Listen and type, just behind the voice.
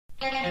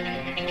Hey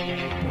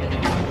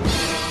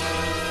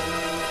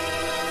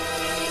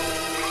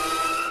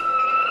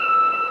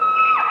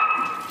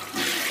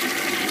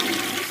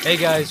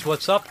guys,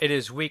 what's up? It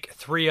is week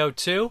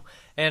 302,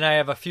 and I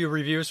have a few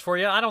reviews for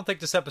you. I don't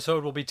think this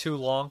episode will be too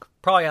long,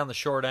 probably on the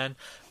short end,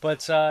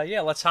 but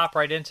yeah, let's hop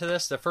right into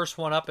this. The first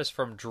one up is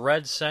from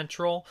Dread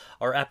Central,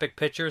 or Epic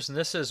Pictures, and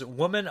this is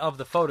Woman of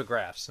the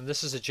Photographs, and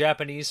this is a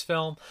Japanese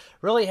film.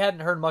 Really hadn't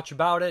heard much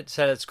about it.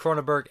 Said it's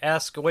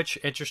Cronenberg-esque, which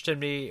interested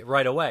me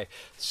right away.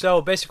 So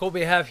basically what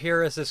we have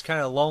here is this kind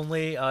of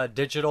lonely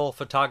digital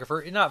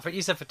photographer.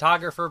 He's a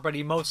photographer, but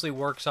he mostly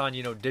works on,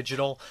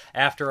 digital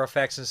After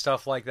Effects and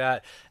stuff like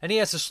that. And he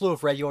has a slew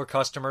of regular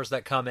customers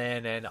that come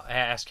in and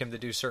ask him to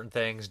do certain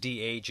things,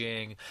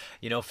 de-aging,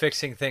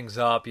 fixing things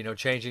up,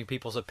 changing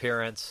people's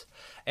appearance.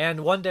 And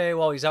one day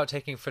while he's out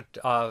taking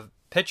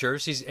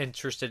pictures, he's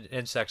interested in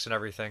insects and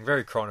everything.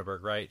 Very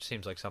Cronenberg, right?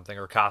 Seems like something,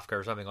 or Kafka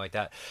or something like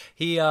that.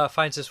 He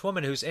finds this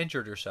woman who's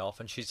injured herself,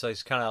 and she's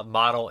like kind of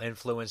model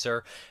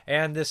influencer.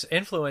 And this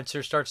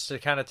influencer starts to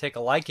kind of take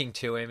a liking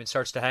to him and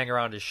starts to hang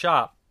around his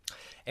shop.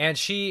 And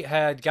she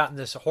had gotten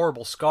this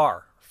horrible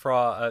scar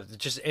for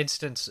just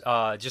instant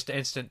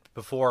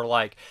before,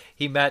 like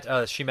she met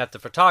the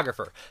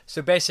photographer.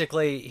 So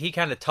basically, he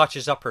kind of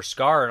touches up her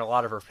scar in a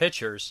lot of her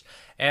pictures,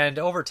 and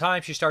over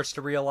time, she starts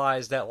to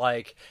realize that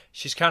like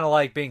she's kind of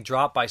like being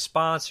dropped by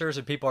sponsors,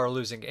 and people are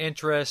losing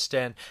interest,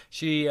 and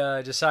she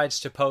decides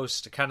to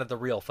post kind of the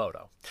real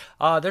photo.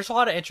 There's a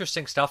lot of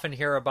interesting stuff in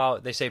here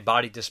about, they say,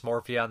 body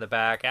dysmorphia on the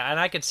back, and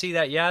I can see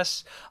that.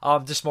 Yes,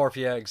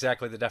 dysmorphia,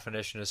 exactly the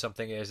definition of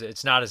something is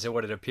it's not as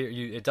what it appears.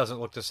 It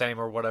doesn't look the same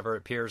or whatever it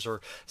appears,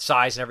 or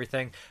size and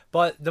everything.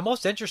 But the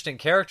most interesting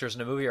characters in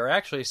the movie are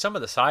actually some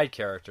of the side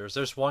characters.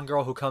 There's one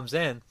girl who comes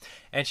in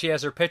and she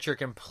has her picture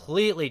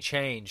completely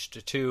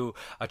changed to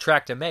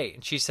attract a mate,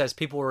 and she says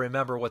people will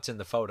remember what's in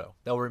the photo.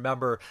 They'll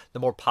remember the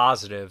more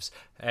positives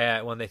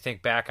when they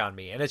think back on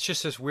me. And it's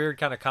just this weird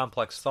kind of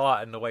complex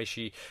thought in the way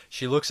she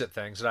looks at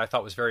things that I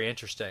thought was very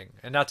interesting.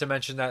 And not to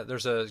mention that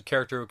there's a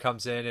character who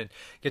comes in and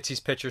gets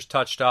these pictures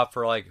touched up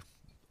for like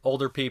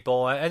older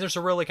people, and there's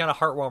a really kind of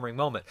heartwarming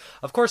moment.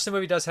 Of course, the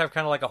movie does have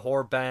kind of like a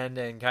horror bend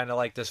and kind of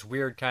like this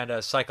weird kind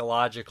of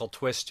psychological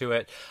twist to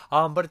it,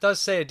 but it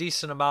does say a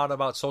decent amount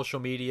about social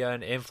media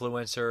and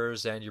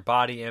influencers and your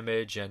body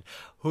image and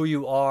who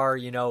you are,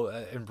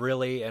 and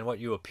really, and what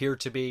you appear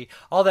to be,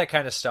 all that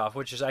kind of stuff,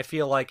 which is, I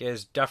feel like,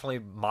 is definitely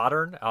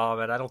modern,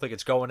 and I don't think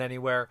it's going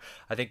anywhere.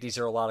 I think these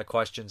are a lot of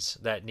questions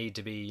that need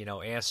to be,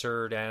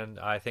 answered, and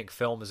I think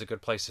film is a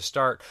good place to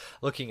start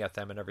looking at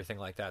them and everything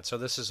like that. So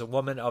this is A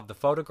Woman of the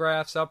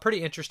Photographs, a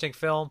pretty interesting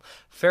film,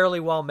 fairly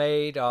well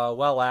made,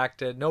 well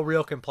acted, no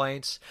real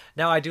complaints.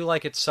 Now, I do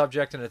like its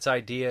subject and its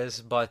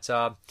ideas, but,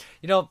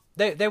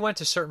 they went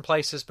to certain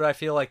places, but I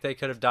feel like they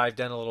could have dived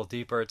in a little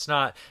deeper. It's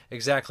not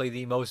exactly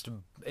the most...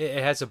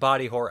 It has a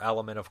body horror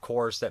element, of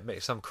course, that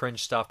makes some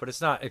cringe stuff, but it's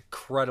not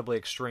incredibly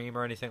extreme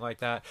or anything like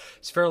that.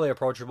 It's fairly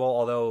approachable,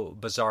 although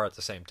bizarre at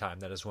the same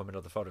time. That is Women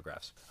of the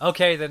Photographs.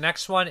 Okay, the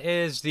next one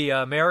is the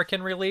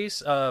American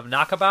release of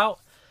Knockabout.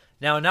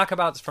 Now,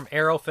 Knockabout's from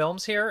Arrow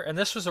Films here, and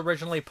this was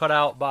originally put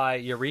out by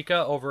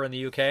Eureka over in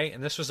the UK,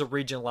 and this was a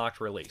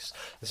region-locked release.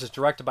 This is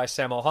directed by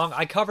Sammo Hung.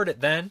 I covered it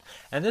then,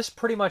 and this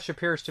pretty much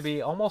appears to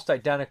be almost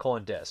identical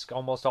in disc.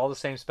 Almost all the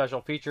same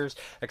special features,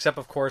 except,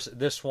 of course,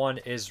 this one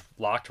is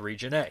locked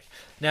Region A.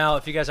 Now,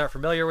 if you guys aren't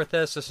familiar with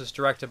this is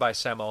directed by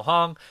Sammo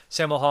Hung.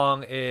 Sammo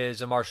Hung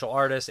is a martial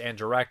artist and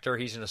director.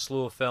 He's in a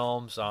slew of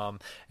films,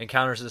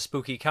 Encounters of the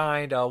Spooky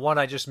Kind, One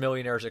Eye Just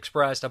Millionaires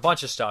Expressed, a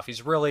bunch of stuff.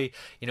 He's really,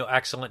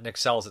 excellent and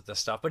excels at this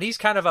stuff, but he's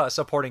kind of a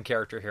supporting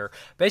character here.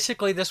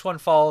 Basically, this one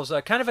follows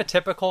kind of a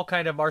typical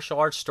kind of martial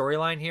arts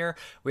storyline here.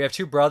 We have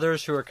two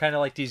brothers who are kind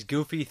of like these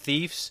goofy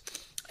thieves,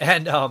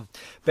 and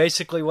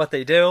basically what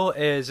they do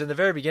is, in the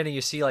very beginning,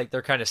 you see like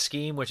their kind of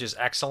scheme, which is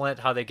excellent,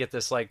 how they get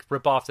this, like,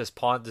 rip off this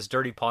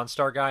dirty Pawn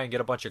Star guy and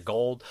get a bunch of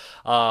gold,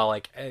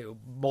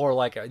 more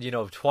like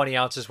 20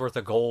 ounces worth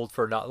of gold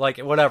for not, like,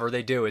 whatever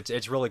they do.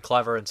 It's really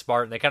clever and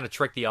smart, and they kind of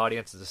trick the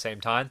audience at the same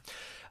time.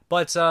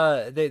 But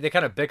they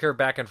kind of bicker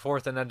back and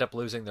forth and end up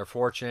losing their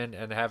fortune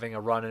and having a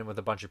run-in with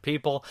a bunch of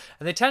people.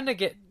 And they tend to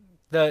get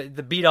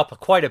the beat up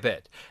quite a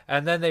bit.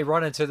 And then they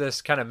run into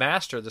this kind of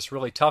master, this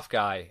really tough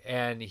guy,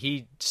 and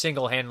he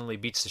single-handedly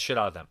beats the shit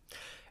out of them.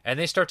 And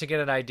they start to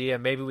get an idea,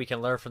 maybe we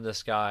can learn from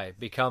this guy,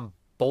 become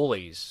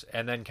bullies,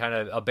 and then kind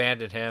of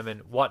abandon him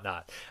and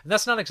whatnot. And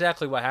that's not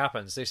exactly what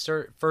happens. They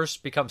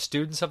first become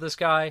students of this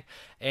guy,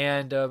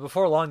 and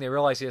before long they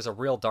realize he has a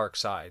real dark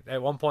side.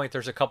 At one point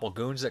there's a couple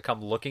goons that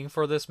come looking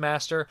for this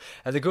master,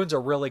 and the goons are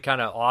really kind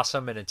of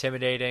awesome and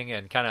intimidating,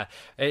 and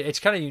it's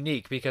kind of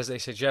unique because they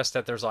suggest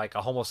that there's like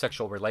a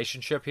homosexual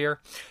relationship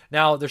here.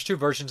 Now, there's two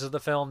versions of the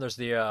film. There's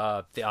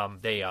the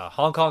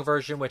Hong Kong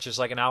version, which is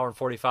like an hour and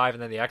 45,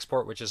 and then the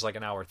export, which is like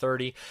an hour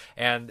 30.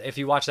 And if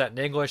you watch that in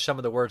English, some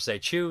of the words they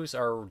choose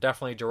are are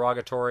definitely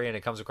derogatory and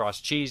it comes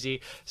across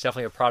cheesy. It's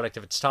definitely a product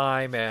of its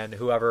time, and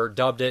whoever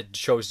dubbed it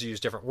chose to use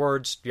different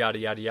words, yada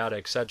yada yada,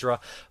 etc.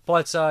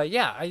 But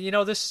yeah,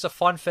 this is a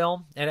fun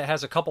film, and it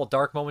has a couple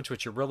dark moments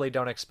which you really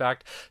don't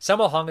expect.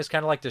 Sammo Hung is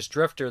kind of like this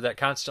drifter that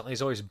constantly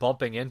is always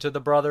bumping into the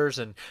brothers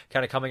and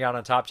kind of coming out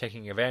on top,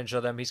 taking advantage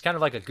of them. He's kind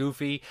of like a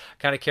goofy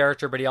kind of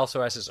character, but he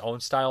also has his own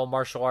style of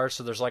martial arts,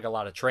 so there's like a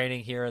lot of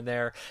training here and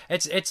there.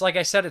 It's like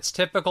I said, it's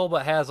typical,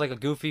 but has like a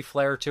goofy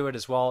flair to it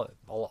as well.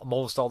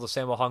 Most all the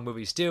Sammo Hung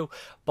movies do,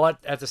 but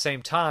at the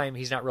same time,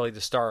 he's not really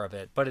the star of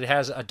it. But it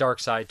has a dark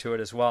side to it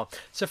as well.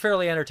 It's a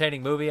fairly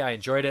entertaining movie. I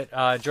enjoyed it.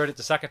 Enjoyed it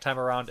the second time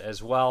around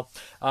as well.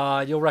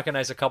 You'll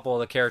recognize a couple of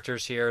the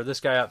characters here. This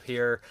guy up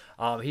here,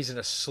 he's in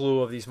a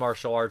slew of these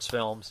martial arts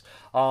films.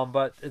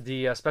 But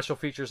the special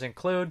features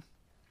include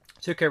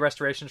 2K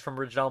restorations from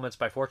original elements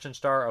by Fortune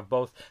Star of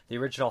both the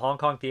original Hong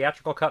Kong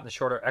theatrical cut and the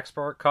shorter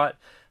export cut.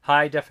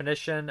 High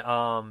definition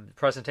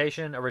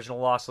presentation, original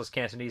lossless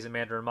Cantonese and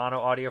Mandarin mono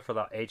audio for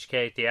the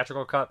HK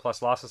theatrical cut,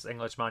 plus lossless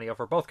English mono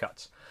for both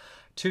cuts.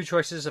 2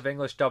 choices of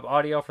English dub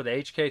audio for the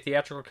HK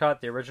theatrical cut,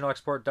 the original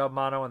export dub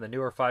mono, and the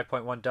newer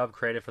 5.1 dub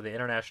created for the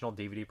international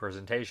DVD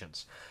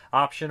presentations.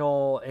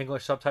 Optional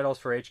English subtitles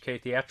for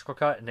HK theatrical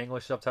cut and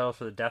English subtitles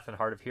for the deaf and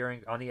hard of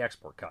hearing on the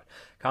export cut.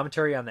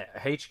 Commentary on the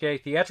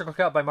HK theatrical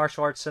cut by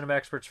martial arts cinema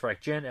experts Frank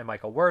Jin and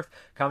Michael Worth.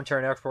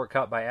 Commentary on export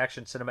cut by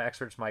action cinema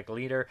experts Mike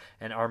Leader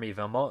and Army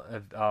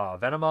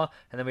Venema.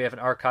 And then we have an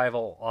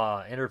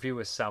archival interview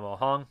with Sammo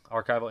Hung,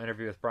 archival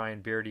interview with Brian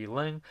Beardy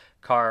Ling,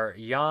 Car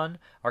Yan,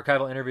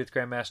 archival interview with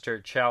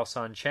Grandmaster Chow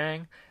Sun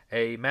Chang,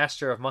 a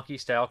master of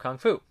monkey-style kung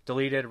fu.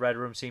 Deleted Red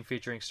Room scene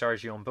featuring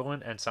stars Yeon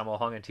Boon and Sammo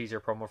Hung, and teaser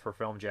promo for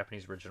film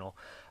Japanese original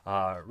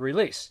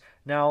release.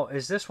 Now,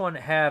 is this one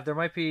have... There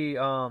might be...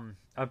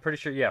 I'm pretty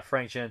sure, yeah,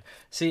 Frank Jin.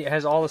 See, it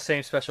has all the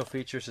same special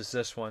features as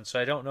this one, so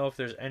I don't know if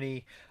there's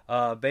any,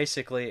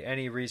 basically,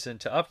 any reason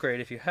to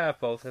upgrade if you have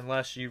both,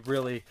 unless you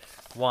really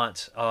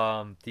want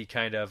the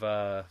kind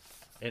of...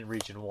 in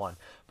Region 1.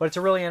 But it's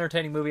a really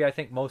entertaining movie. I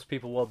think most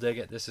people will dig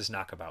it. This is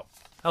Knockabout.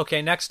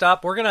 Okay, next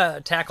up, we're going to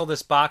tackle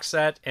this box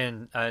set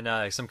in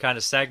some kind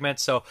of segment.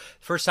 So,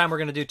 first time we're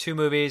going to do 2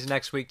 movies,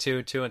 next week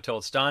 2 until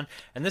it's done.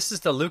 And this is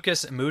the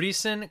Lucas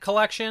Moodysson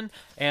collection.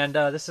 And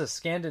this is a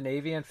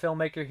Scandinavian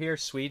filmmaker here,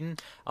 Sweden.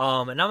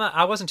 And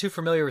I wasn't too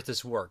familiar with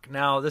this work.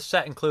 Now, this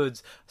set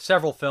includes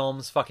several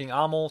films, Fucking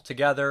Amel,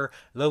 Together,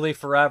 Lily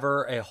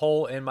Forever, A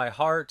Hole in My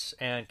Heart,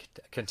 and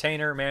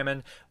Container,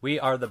 Mammon, We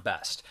Are the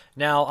Best.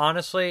 Now,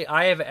 honestly,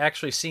 I have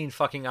actually seen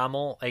Fucking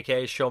Amel,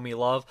 aka Show Me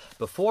Love,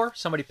 before.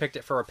 Somebody picked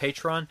it for a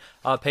patron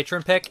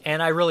pick,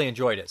 and I really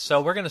enjoyed it.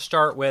 So we're going to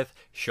start with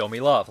Show Me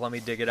Love. Let me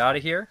dig it out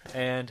of here,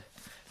 and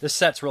this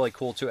set's really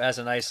cool too. It has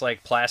a nice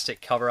like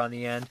plastic cover on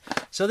the end.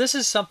 So this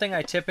is something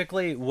I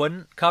typically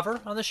wouldn't cover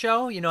on the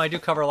show. I do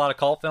cover a lot of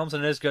cult films,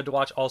 and it is good to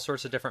watch all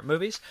sorts of different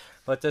movies.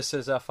 But this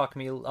is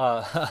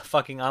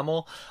Fucking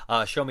Amel,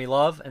 Show Me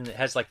Love, and it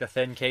has like the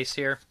thin case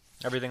here,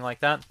 everything like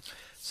that.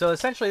 So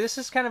essentially, this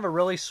is kind of a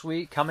really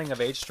sweet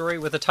coming-of-age story.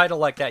 With a title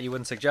like that, you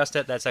wouldn't suggest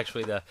it. That's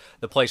actually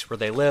the place where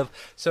they live.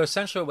 So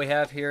essentially what we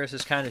have here is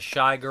this kind of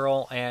shy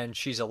girl, and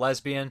she's a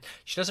lesbian.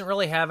 She doesn't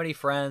really have any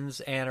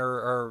friends, and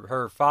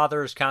her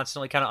father is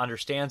constantly kind of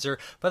understands her,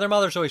 but their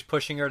mother's always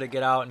pushing her to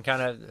get out and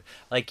kind of,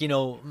 like,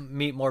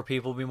 meet more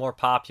people, be more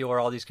popular,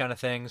 all these kind of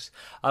things.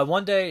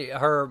 One day,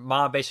 her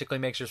mom basically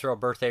makes her throw a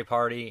birthday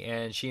party,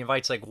 and she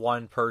invites, like,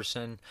 one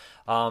person.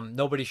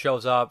 Nobody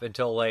shows up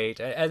until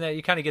late, and then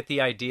you kind of get the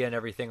idea and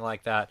everything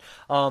like that.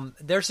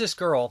 There's this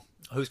girl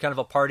who's kind of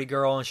a party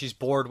girl, and she's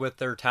bored with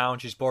their town,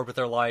 she's bored with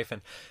her life,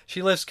 and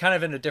she lives kind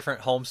of in a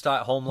different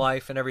home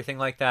life and everything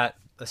like that.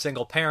 A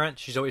single parent,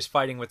 she's always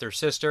fighting with her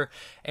sister,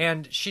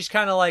 and she's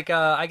kind of like,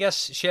 I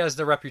guess she has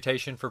the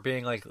reputation for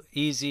being like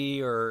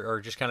easy or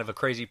just kind of a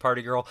crazy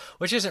party girl,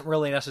 which isn't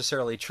really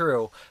necessarily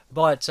true,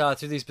 but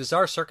through these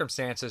bizarre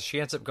circumstances,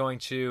 she ends up going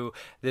to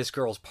this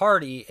girl's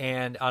party,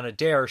 and on a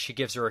dare, she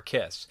gives her a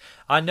kiss.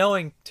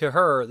 Unknowing to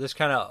her, this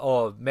kind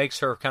of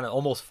makes her kind of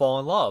almost fall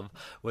in love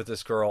with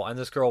this girl, and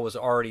this girl was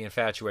already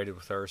infatuated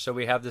with her, so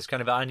we have this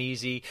kind of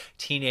uneasy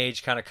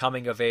teenage kind of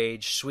coming of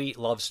age sweet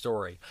love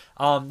story.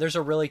 There's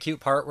a really cute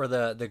part where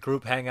the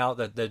group hang out,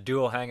 the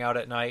duo hang out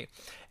at night,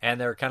 and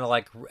they're kind of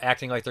like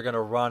acting like they're going to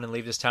run and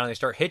leave this town, and they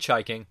start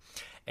hitchhiking.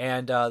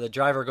 And the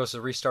driver goes to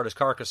restart his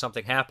car because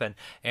something happened,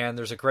 and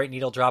there's a great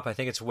needle drop. I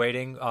think it's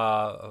waiting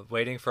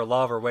for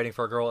love or waiting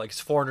for a girl. Like, it's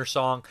a Foreigner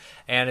song,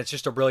 and it's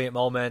just a brilliant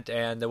moment.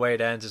 And the way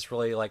it ends is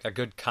really like a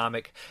good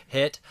comic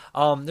hit.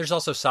 There's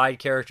also side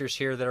characters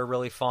here that are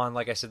really fun.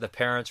 Like I said, the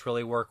parents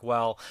really work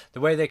well. The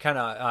way they kind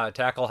of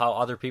tackle how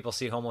other people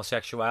see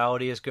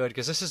homosexuality is good,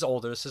 because this is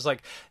older. This is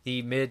like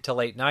the mid to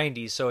late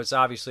 90s, so it's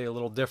obviously a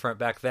little different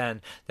back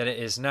then than it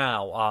is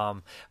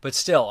now. But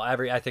still,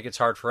 I think it's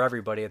hard for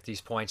everybody at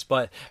these points.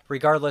 But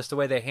regardless, the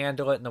way they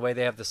handle it and the way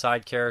they have the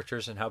side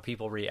characters and how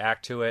people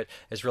react to it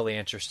is really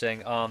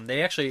interesting.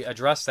 They actually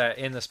address that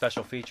in the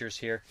special features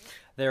here.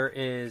 There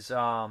is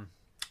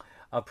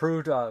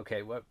Approved.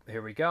 Okay,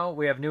 here we go.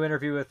 We have new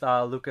interview with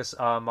Lucas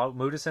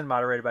Moodysson,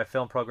 moderated by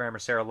film programmer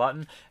Sarah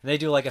Lutton. And they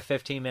do like a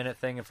 15-minute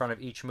thing in front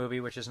of each movie,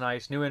 which is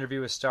nice. New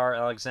interview with star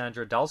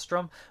Alexandra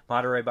Dahlstrom,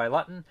 moderated by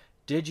Lutton.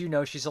 Did you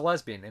know she's a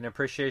lesbian? An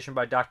appreciation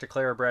by Dr.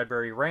 Clara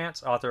Bradbury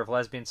Rance, author of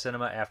Lesbian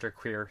Cinema After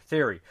Queer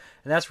Theory.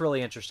 And that's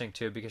really interesting,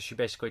 too, because she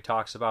basically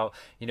talks about,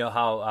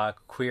 how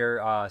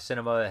queer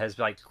cinema has,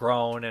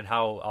 grown and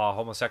how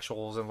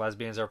homosexuals and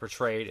lesbians are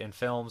portrayed in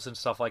films and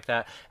stuff like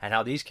that, and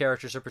how these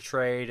characters are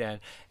portrayed,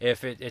 and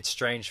if it's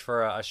strange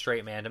for a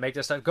straight man to make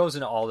this stuff. It goes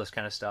into all this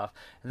kind of stuff.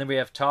 And then we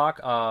have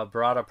Talk,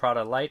 Barada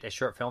Prada Light, a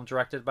short film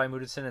directed by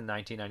Moodysson in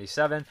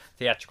 1997,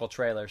 theatrical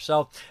trailer.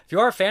 So, if you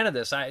are a fan of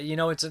this,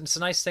 it's a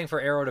nice thing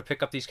for Arrow to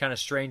pick up these kind of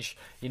strange,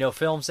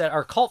 films that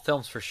are cult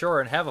films for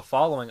sure and have a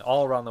following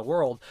all around the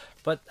world,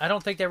 but I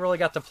don't think they really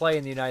got to play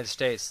in the United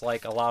States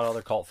like a lot of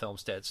other cult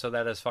films did. So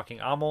that is fucking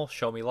Amel,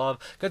 Show Me Love.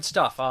 Good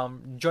stuff.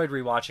 Enjoyed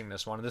rewatching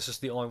this one. This is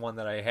the only one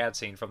that I had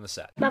seen from the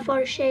set. Varför har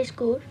du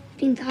tjejskor?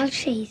 Det är inte alls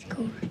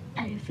tjejskor.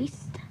 Är det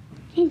visst?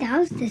 Inte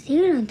alls, det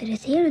ser du inte. Det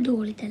ser du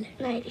dåligt eller?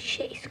 Nej, det är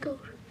tjejskor.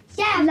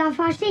 Jävla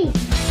fascist!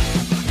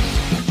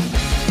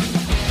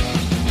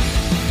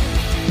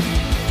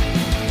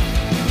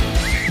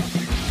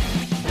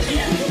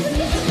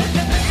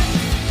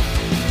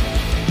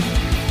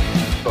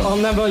 Ja,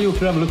 när vi har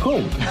gjort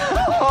revolution.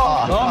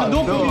 Ja, men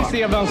då får vi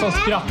se vem som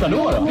skrattar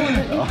då.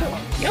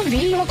 Jag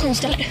vill vara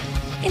konst, eller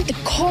inte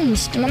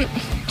konst, men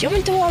jag vill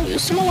inte vara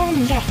som alla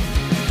andra.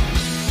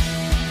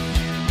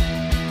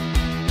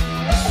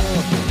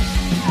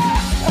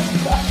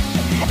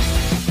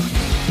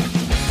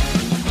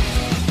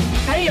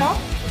 Här är jag.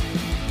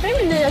 Här är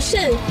min nya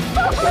tjej.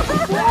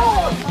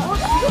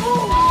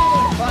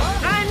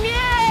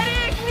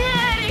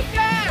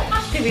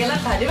 Jag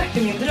velat det här, det är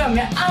verkligen min dröm.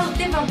 Jag har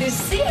alltid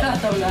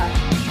fantiserat om det här.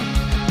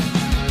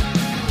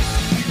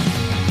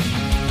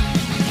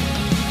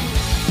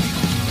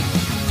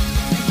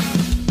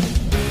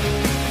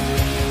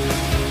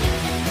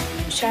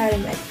 Kär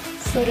mig.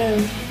 För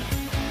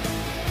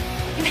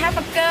you have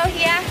a girl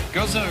here?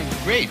 Girls are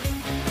great.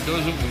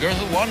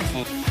 Girls are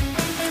wonderful.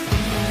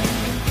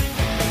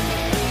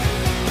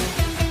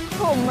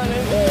 Kommer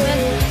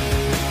du?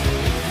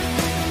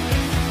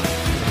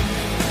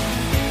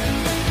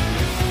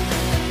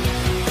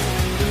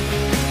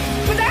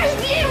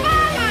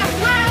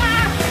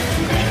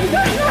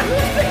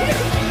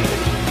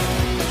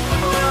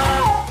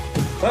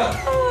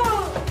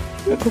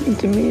 Jag kommer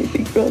inte med i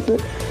Big Brother.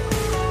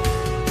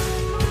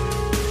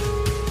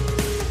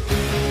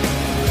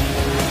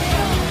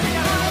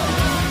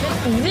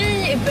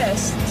 Vi är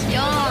bäst.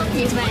 Ja,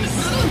 vi är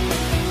bäst.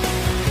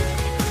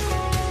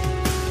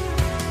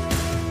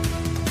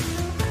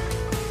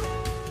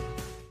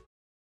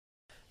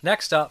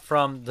 Next up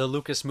from the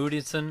Lucas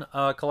Moodysson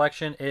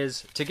collection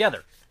is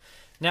Together.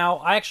 Now,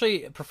 I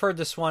actually preferred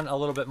this one a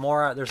little bit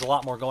more. There's a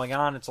lot more going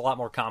on. It's a lot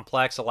more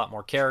complex, a lot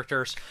more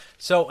characters.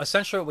 So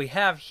essentially what we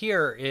have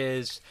here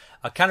is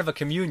a kind of a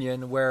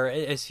communion where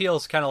it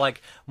feels kind of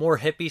like more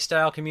hippie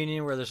style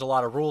communion where there's a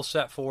lot of rules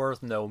set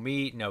forth, no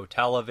meat, no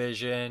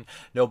television,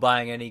 no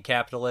buying any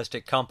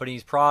capitalistic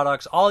companies'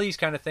 products, all these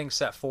kind of things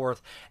set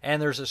forth,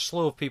 and there's a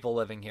slew of people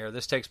living here.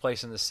 This takes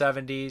place in the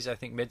 70s, I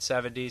think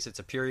mid-70s. It's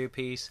a period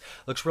piece.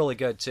 Looks really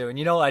good too.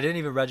 And I didn't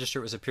even register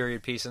it was a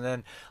period piece, and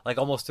then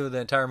almost through the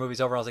entire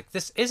movie's over, I was like,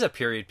 this is a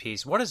period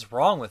piece. What is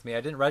wrong with me?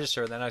 I didn't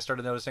register, and then I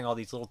started noticing all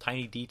these little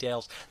tiny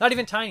details. Not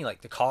even tiny,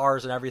 like the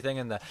cars and everything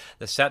and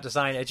the set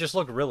design. It just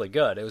looked really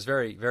good. It was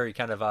very, very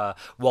kind of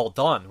well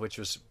done, which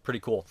was pretty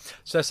cool.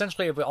 So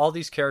essentially, all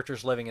these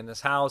characters living in this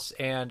house,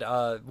 and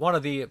one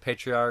of the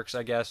patriarchs,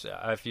 I guess,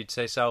 if you'd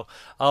say so,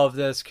 of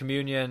this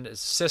communion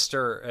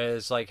sister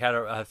is had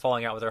a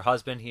falling out with her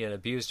husband. He had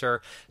abused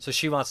her, so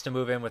she wants to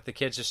move in with the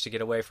kids just to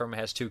get away from him.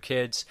 Has 2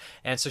 kids,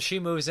 and so she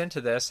moves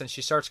into this, and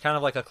she starts kind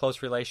of like a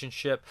close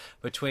relationship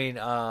between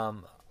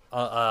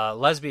a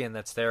lesbian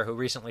that's there who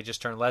recently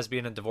just turned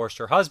lesbian and divorced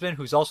her husband,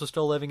 who's also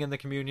still living in the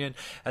communion.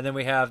 And then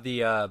we have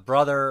the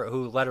brother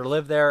who let her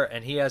live there,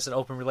 and he has an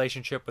open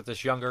relationship with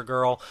this younger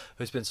girl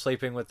who's been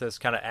sleeping with this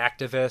kind of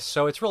activist.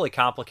 So it's really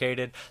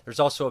complicated. There's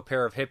also a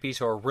pair of hippies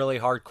who are really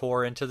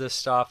hardcore into this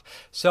stuff.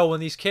 So when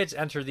these kids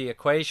enter the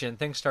equation,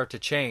 things start to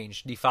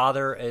change. The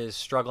father is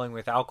struggling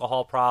with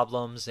alcohol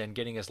problems and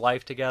getting his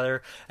life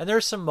together. And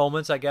there's some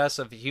moments, I guess,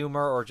 of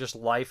humor or just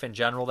life in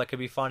general that could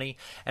be funny.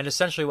 And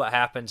essentially what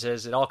happens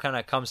is it all kind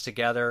of comes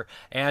together,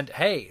 and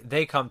hey,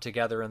 they come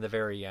together in the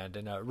very end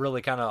in a really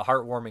kind of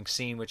heartwarming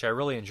scene, which I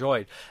really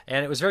enjoyed,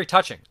 and it was very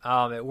touching.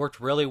 It worked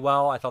really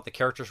well. I thought the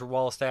characters were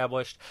well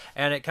established,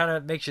 and it kind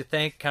of makes you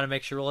think, kind of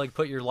makes you really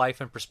put your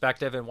life in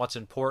perspective and what's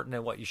important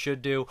and what you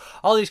should do,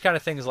 all these kind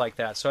of things like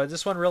that. So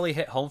this one really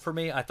hit home for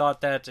me. I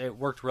thought that it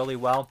worked really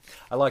well.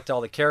 I liked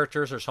all the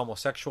characters. There's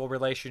homosexual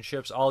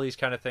relationships, all these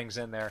kind of things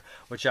in there,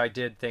 which I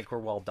did think were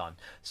well done.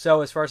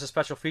 So as far as the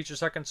special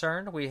features are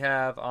concerned, we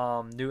have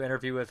new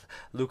interview with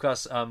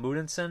Lucas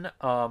Mudensen,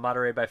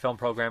 moderated by film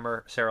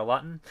programmer Sarah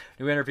Lutton.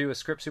 New interview with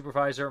script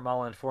supervisor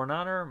Malin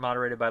Fornaner,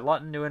 moderated by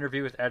Lutton. New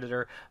interview with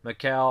editor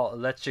Mikhail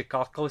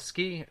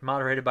Lechikowski,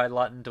 moderated by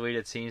Lutton.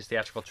 Deleted scenes,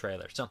 theatrical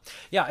trailer. So,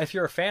 yeah, if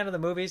you're a fan of the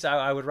movies,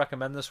 I would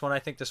recommend this one. I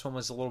think this one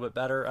was a little bit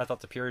better. I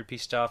thought the period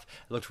piece stuff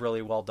looked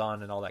really well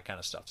done and all that kind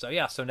of stuff. So,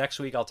 yeah, so next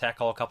week I'll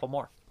tackle a couple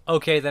more.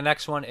 Okay, the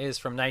next one is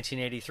from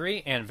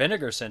 1983 and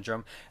Vinegar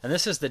Syndrome, and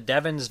this is the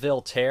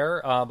Devonsville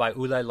Tear by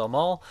Ulay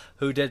Lomel,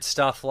 who did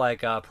stuff like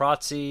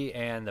Protzy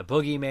and The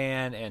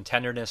Boogeyman and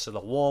Tenderness of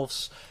the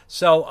Wolves.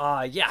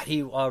 So, yeah,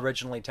 he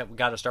originally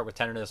got to start with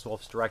Tenderness of the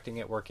Wolves, directing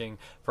it, working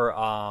for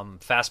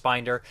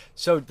Fastbinder.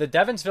 So the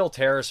Devonsville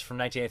Tear is from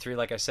 1983,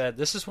 like I said.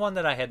 This is one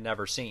that I had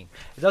never seen.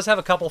 It does have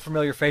a couple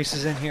familiar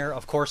faces in here.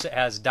 Of course, it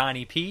has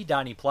Donnie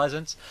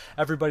Pleasance.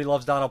 Everybody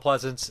loves Donald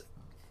Pleasance.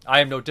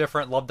 I am no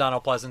different. Love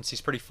Donald Pleasance. He's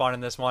pretty fun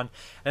in this one.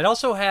 And it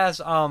also has,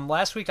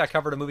 last week I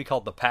covered a movie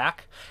called The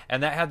Pack,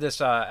 and that had this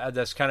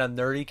kind of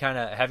nerdy, kind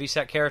of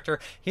heavyset character.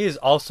 He is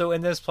also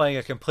in this, playing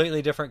a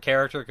completely different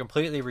character,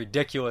 completely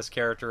ridiculous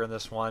character in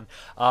this one.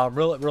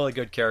 Really, really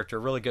good character,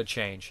 really good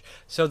change.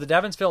 So the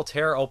Devonsville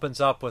Tear opens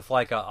up with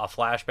like a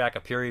flashback, a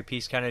period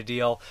piece kind of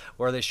deal,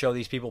 where they show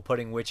these people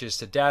putting witches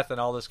to death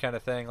and all this kind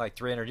of thing, like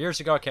 300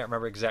 years ago. I can't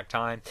remember exact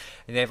time.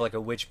 And they have like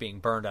a witch being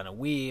burned on a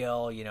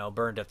wheel,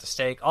 burned at the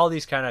stake, all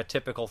these kind of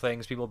typical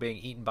things, people being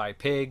eaten by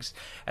pigs.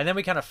 And then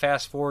we kind of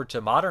fast forward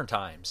to modern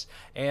times,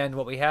 and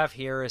what we have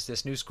here is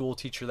this new school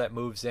teacher that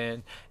moves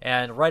in,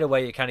 and right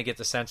away you kind of get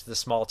the sense of the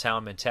small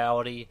town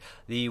mentality.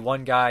 The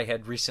one guy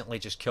had recently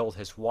just killed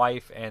his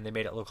wife, and they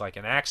made it look like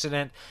an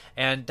accident,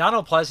 and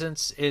Donald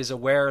Pleasance is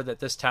aware that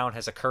this town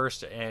has a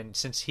curse, and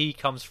since he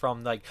comes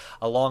from like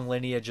a long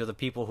lineage of the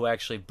people who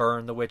actually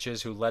burned the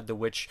witches, who led the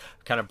witch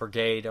kind of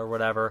brigade or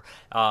whatever,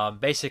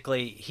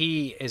 basically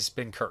he has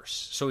been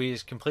cursed, so he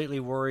is completely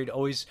worried,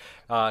 always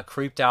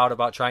creeped out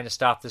about trying to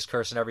stop this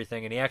curse and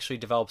everything, and he actually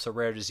develops a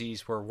rare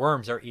disease where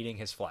worms are eating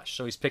his flesh.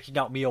 So he's picking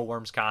out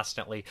mealworms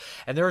constantly,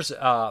 and there's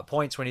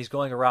points when he's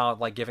going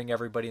around like giving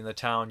everybody in the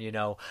town,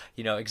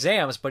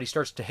 exams, but he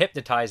starts to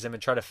hypnotize them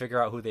and try to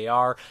figure out who they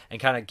are and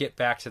kind of get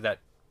back to that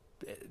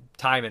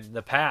time in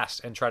the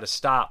past and try to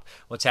stop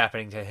what's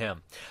happening to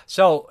him.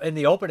 So in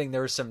the opening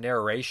there's some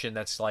narration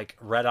that's like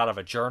read out of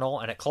a journal,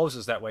 and it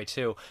closes that way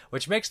too,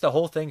 which makes the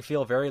whole thing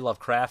feel very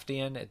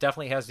Lovecraftian. It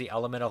definitely has the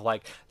element of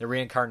like the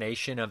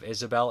reincarnation of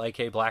Isabel,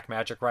 aka Black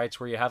Magic Rites,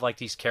 where you have like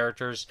these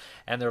characters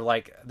and they're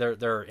like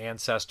their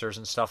ancestors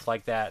and stuff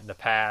like that in the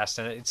past,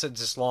 and it's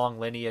this long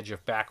lineage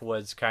of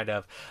backwoods kind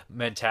of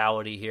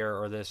mentality here,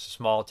 or this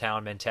small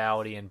town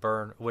mentality and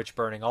witch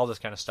burning, all this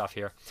kind of stuff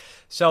here.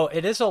 So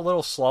it is a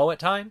little slow at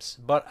times,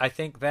 but I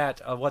think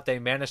that what they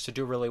managed to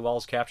do really well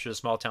is capture the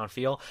small town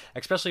feel,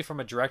 especially from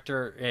a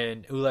director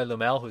in Ulay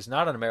Lomel, who's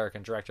not an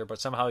American director, but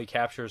somehow he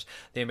captures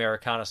the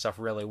Americana stuff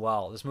really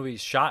well. This movie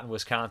is shot in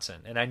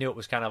Wisconsin, and I knew it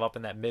was kind of up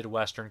in that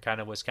Midwestern kind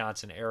of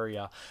Wisconsin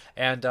area,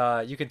 and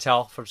you can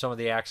tell from some of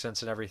the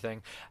accents and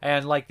everything,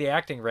 and like the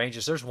acting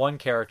ranges. There's one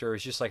character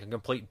who's just like a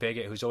complete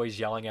bigot who's always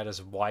yelling at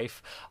his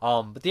wife,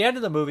 but the end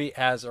of the movie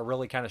has a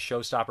really kind of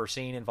showstopper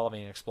scene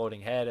involving an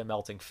exploding head and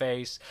melting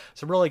face,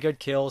 some really good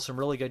kills, some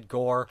really good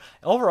gore.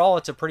 Overall,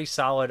 it's a pretty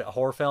solid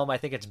horror film. I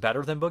think it's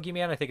better than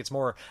Boogeyman. I think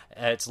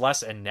it's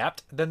less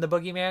inept than the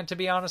Boogeyman, to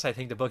be honest. I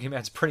think the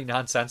Boogeyman's pretty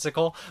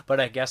nonsensical, but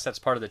I guess that's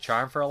part of the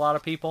charm for a lot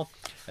of people.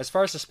 As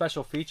far as the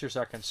special features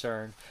are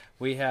concerned,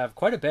 we have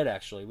quite a bit,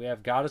 actually. We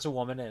have God is a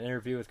Woman, an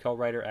interview with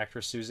co-writer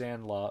actress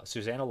Susanna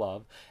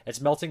Love.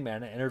 It's Melting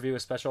Men, an interview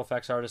with special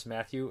effects artist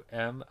Matthew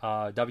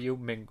W.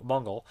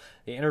 Mungle.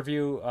 The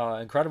interview,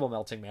 Incredible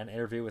Melting Man,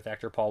 interview with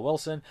actor Paul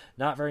Wilson.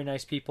 Not Very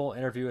Nice People,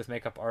 interview with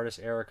makeup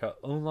artist Erica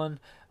Unlund.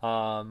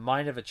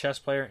 Mind of a Chess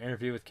Player,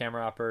 interview with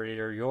camera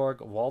operator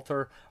Jorg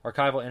Walter.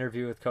 Archival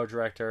interview with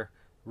co-writer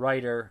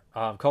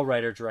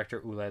director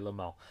Ulay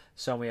Lomel.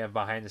 So we have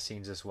behind the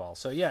scenes as well.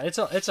 So yeah, it's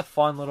a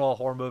fun little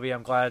horror movie.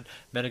 I'm glad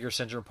Vinegar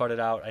Syndrome put it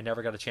out. I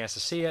never got a chance to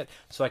see it,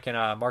 so I can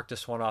mark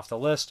this one off the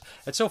list.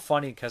 It's so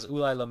funny because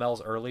Ulay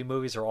Lomel's early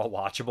movies are all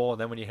watchable,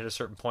 and then when you hit a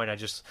certain point, I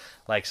just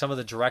like some of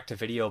the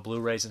direct-to-video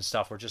Blu-rays and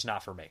stuff were just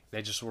not for me.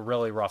 They just were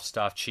really rough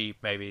stuff, cheap,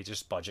 maybe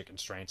just budget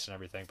constraints and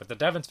everything. But the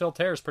Devonsville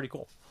Tear is pretty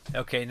cool.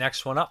 Okay,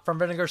 next one up from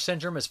Vinegar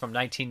Syndrome is from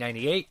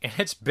 1998, and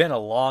it's been a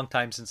long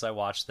time since I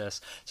watched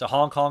this. It's a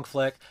Hong Kong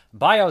flick,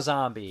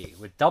 Biozombie,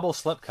 with double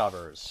slip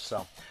covers.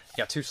 So,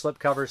 got two slip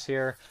covers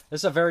here.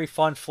 This is a very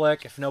fun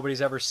flick if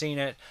nobody's ever seen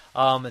it.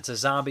 It's a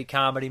zombie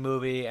comedy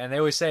movie, and they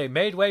always say,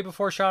 made way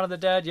before Shaun of the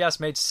Dead. Yes,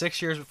 made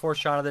 6 years before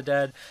Shaun of the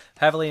Dead.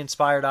 Heavily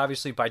inspired,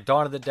 obviously, by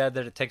Dawn of the Dead,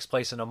 that it takes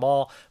place in a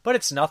mall, but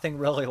it's nothing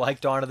really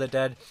like Dawn of the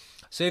Dead.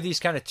 So you have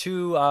these kind of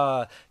two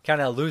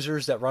kind of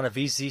losers that run a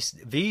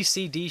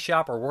VCD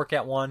shop or work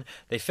at one.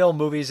 They film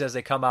movies as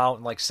they come out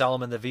and like sell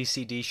them in the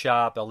VCD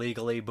shop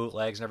illegally,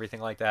 bootlegs and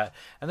everything like that.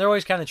 And they're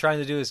always kind of trying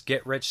to do this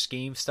get rich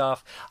scheme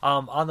stuff.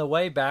 On the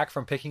way back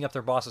from picking up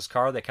their boss's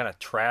car, they kind of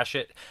trash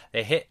it.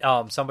 They hit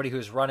somebody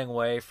who's running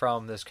away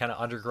from this kind of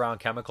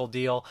underground chemical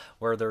deal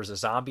where there's a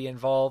zombie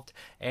involved,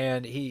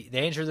 and they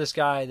injure this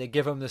guy. They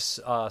give him this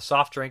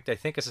soft drink. They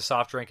think it's a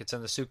soft drink. It's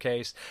in the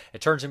suitcase.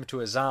 It turns him into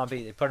a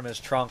zombie. They put him in his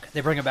trunk.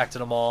 They bring him back to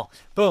the mall.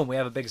 Boom, we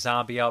have a big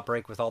zombie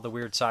outbreak with all the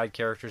weird side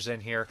characters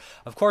in here.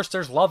 Of course,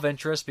 there's love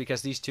interest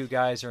because these two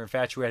guys are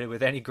infatuated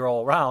with any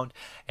girl around,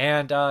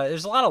 and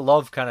there's a lot of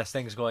love kind of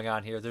things going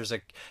on here. There's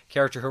a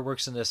character who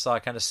works in this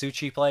kind of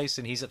sushi place,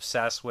 and he's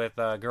obsessed with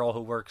a girl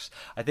who works,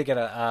 I think, at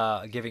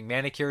a giving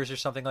manicures or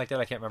something like that.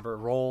 I can't remember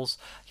roles.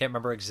 Can't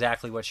remember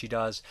exactly what she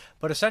does.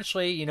 But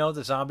essentially,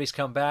 the zombies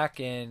come back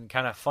in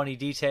kind of funny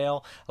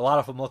detail. A lot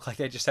of them look like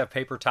they just have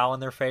paper towel in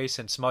their face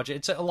and smudge it.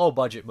 It's a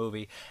low-budget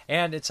movie,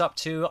 and it's up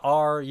to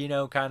our,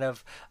 kind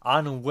of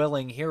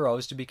unwilling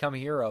heroes to become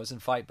heroes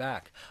and fight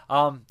back.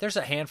 There's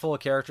a handful of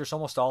characters.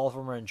 Almost all of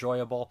them are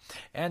enjoyable,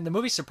 and the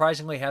movie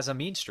surprisingly has a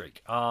mean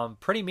streak.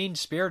 Pretty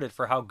mean-spirited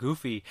for how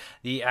goofy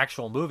the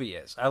actual movie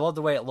is. I love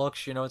the way it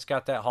looks. It's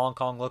got that Hong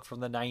Kong look from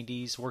the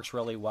 90s. Works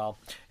really well.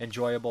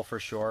 Enjoyable for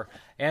sure.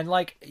 And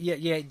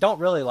you don't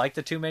really like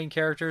the two main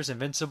characters,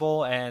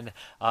 Invincible and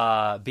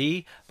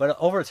B, but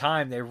over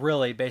time they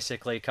really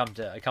basically come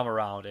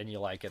around and you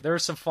like it.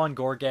 There's some fun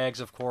gore gags,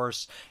 of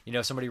course.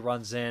 Somebody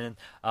runs in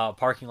a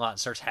parking lot and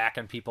starts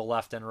hacking people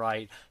left and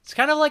right. It's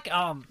kind of like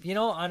an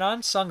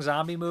unsung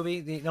zombie movie,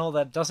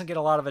 that doesn't get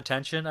a lot of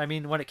attention. I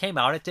mean, when it came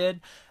out, it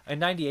did. In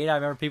 98, I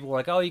remember people were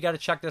like, oh, you got to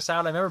check this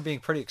out. I remember being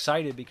pretty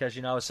excited because,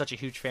 I was such a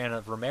huge fan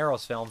of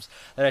Romero's films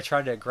that I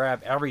tried to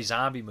grab every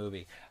zombie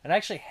movie. And I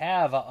actually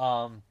have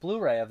a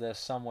Blu-ray of this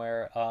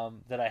somewhere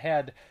that I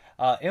had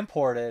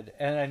imported,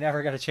 and I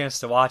never got a chance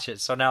to watch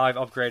it. So now I've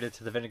upgraded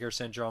to the Vinegar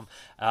Syndrome.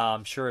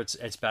 I'm sure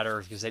it's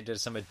better because they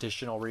did some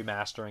additional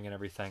remastering and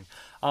everything.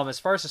 As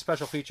far as the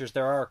special features,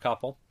 there are a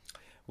couple.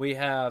 We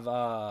have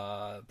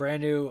a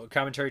brand new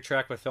commentary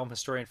track with film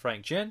historian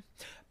Frank Jin.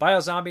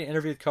 Biozombie,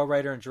 interview with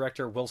co-writer and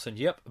director Wilson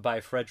Yip by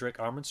Frederick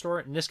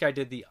Armendstor. And this guy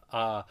did the,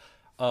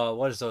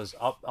 what is those?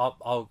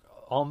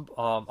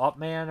 Up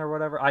Man or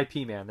whatever?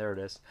 IP Man, there it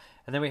is.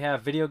 And then we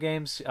have video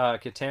games,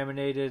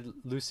 Contaminated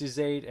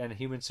Lucizade and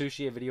Human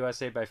Sushi, a video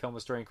essay by film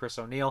historian Chris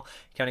O'Neill.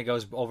 Kind of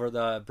goes over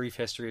the brief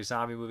history of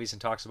zombie movies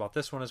and talks about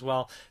this one as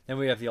well. Then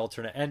we have the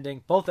alternate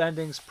ending. Both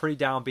endings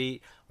pretty downbeat.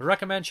 Would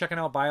recommend checking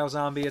out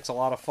Biozombie. It's a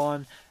lot of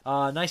fun.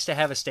 Nice to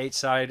have a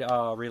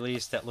stateside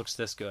release that looks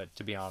this good,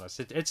 to be honest.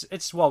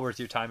 It's well worth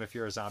your time if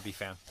you're a zombie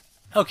fan.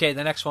 Okay,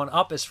 the next one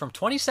up is from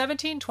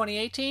 2017,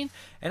 2018,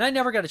 and I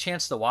never got a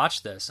chance to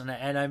watch this, and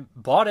I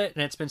bought it,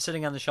 and it's been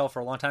sitting on the shelf for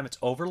a long time. It's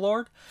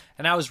Overlord,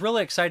 and I was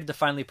really excited to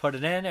finally put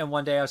it in, and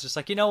one day I was just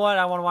like, you know what,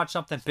 I want to watch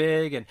something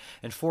big and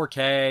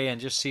 4K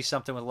and just see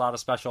something with a lot of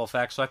special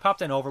effects, so I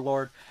popped in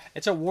Overlord.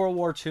 It's a World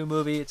War II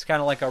movie. It's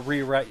kind of like a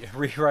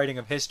rewriting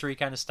of history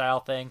kind of style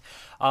thing.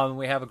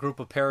 We have a group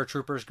of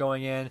paratroopers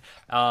going in,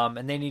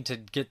 and they need to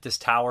get this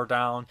tower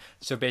down,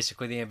 so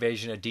basically the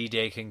invasion of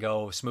D-Day can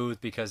go smooth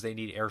because they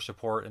need air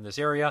support in this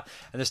area,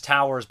 and this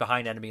tower is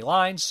behind enemy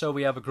lines, so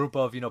we have a group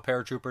of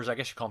paratroopers. I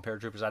guess you call them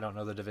paratroopers. I don't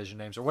know the division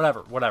names or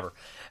whatever.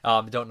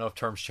 Don't know if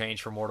terms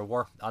change from war to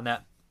war on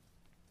that.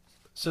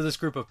 So this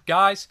group of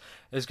guys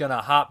is going to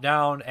hop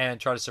down and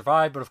try to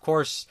survive, but of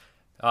course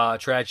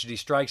tragedy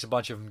strikes. A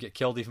bunch of them get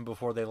killed even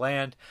before they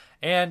land,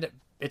 and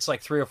it's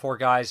like 3 or 4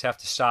 guys have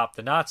to stop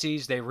the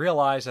Nazis. They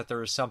realize that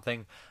there is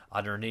something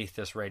underneath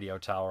this radio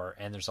tower,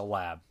 and there's a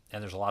lab,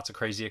 and there's lots of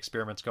crazy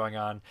experiments going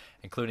on,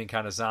 including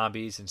kind of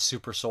zombies and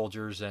super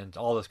soldiers and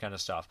all this kind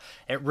of stuff.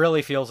 It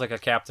really feels like a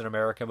Captain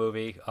America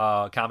movie,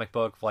 comic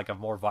book, like a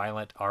more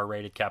violent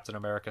R-rated Captain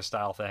America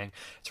style thing.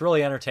 It's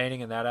really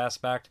entertaining in that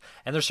aspect,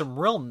 and there's some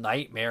real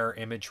nightmare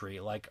imagery,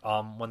 like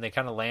when they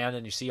kind of land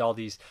and you see all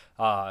these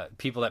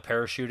people that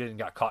parachuted and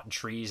got caught in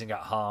trees and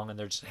got hung, and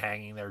they're just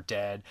hanging there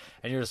dead,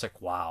 and you're just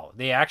like, wow.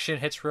 The action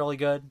hits really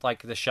good,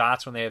 like the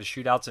shots when they have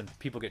shootouts and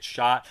people get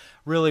shot,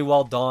 really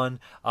well done.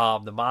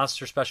 The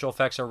monster special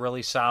effects are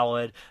really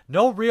solid.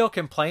 No real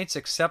complaints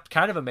except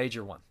kind of a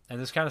major one,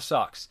 and this kind of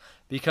sucks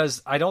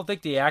because I don't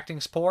think the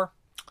acting's poor.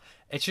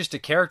 It's just the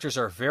characters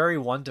are very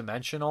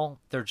one-dimensional.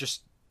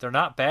 They're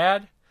not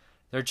bad.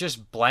 They're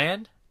just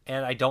bland,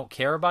 and I don't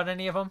care about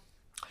any of them.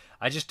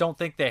 I just don't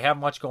think they have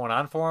much going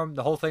on for them.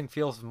 The whole thing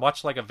feels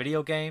much like a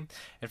video game.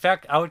 In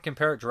fact, I would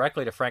compare it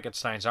directly to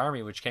Frankenstein's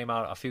Army, which came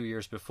out a few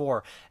years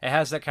before. It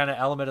has that kind of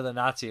element of the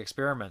Nazi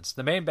experiments.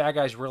 The main bad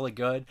guy's really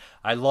good.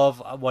 I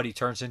love what he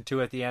turns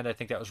into at the end. I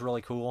think that was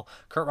really cool.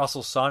 Kurt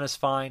Russell's son is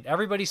fine.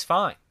 Everybody's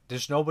fine.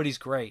 Nobody's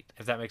great,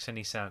 if that makes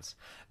any sense.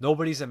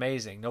 Nobody's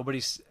amazing.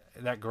 Nobody's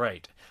that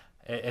great.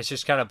 It's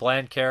just kind of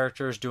bland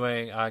characters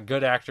doing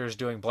good actors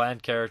doing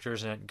bland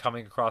characters and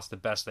coming across the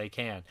best they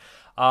can.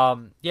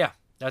 Yeah.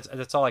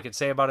 That's all I can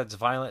say about it. It's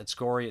violent, it's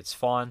gory, it's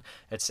fun,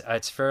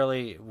 it's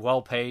fairly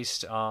well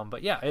paced.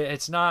 But yeah,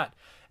 it's not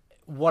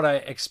what I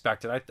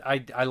expected.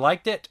 I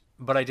liked it,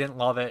 but I didn't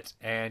love it.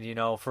 And,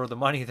 for the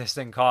money this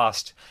thing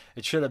cost,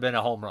 it should have been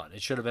a home run.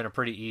 It should have been a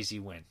pretty easy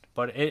win.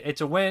 But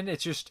it's a win.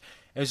 It's just,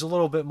 it was a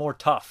little bit more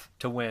tough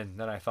to win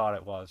than I thought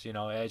it was.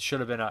 It should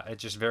have been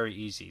it's just very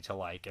easy to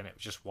like, and it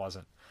just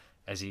wasn't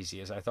as easy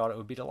as I thought it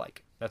would be to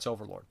like. That's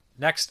Overlord.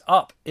 Next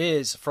up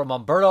is from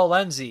Umberto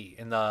Lenzi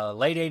in the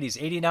late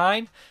 80s,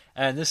 89.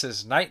 And this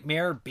is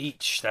Nightmare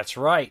Beach. That's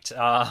right.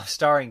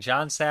 Starring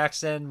John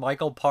Saxon,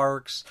 Michael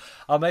Parks.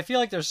 I feel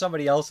like there's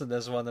somebody else in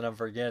this one that I'm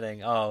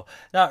forgetting. Oh,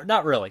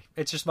 not really.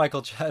 It's just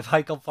Michael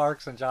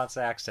Parks and John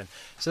Saxon.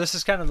 So this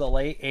is kind of the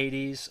late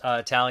 80s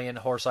Italian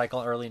horror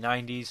cycle, early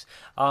 90s.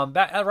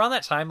 Back around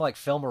that time, like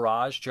Film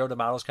Mirage, Joe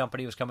D'Amato's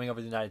company, was coming over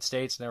to the United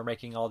States, and they were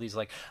making all these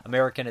like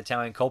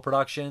American-Italian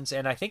co-productions.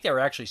 And I think they were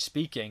actually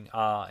speaking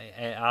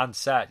on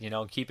set,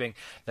 keeping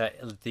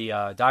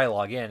the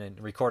dialogue in and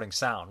recording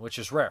sound, which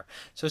is rare.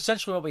 So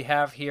essentially what we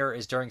have here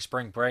is during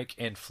spring break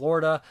in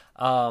Florida,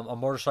 a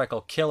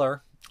motorcycle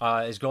killer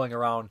is going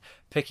around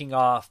picking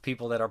off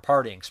people that are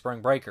partying,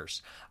 spring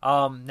breakers.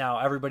 Now,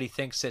 everybody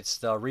thinks it's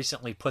the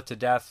recently put to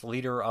death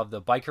leader of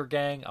the biker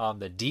gang,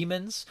 the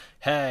Demons.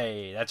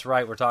 Hey, that's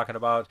right, we're talking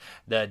about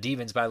the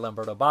Demons by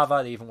Lamberto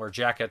Bava. They even wear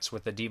jackets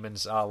with the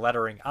Demons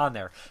lettering on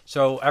there.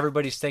 So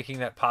everybody's thinking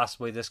that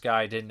possibly this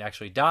guy didn't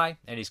actually die,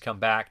 and he's come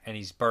back and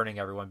he's burning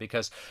everyone,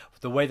 because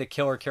the way the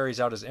killer carries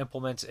out his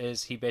implements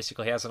is he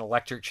basically has an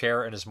electric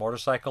chair in his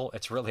motorcycle.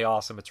 It's really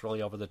awesome. It's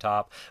really over the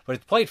top, but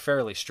it's played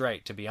fairly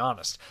straight, to be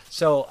honest.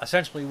 So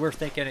essentially we're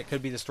thinking it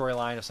could be the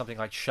storyline of something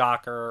like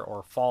Shocker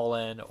or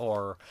Fallen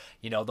or,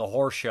 The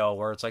Horror Show,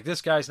 where it's like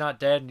this guy's not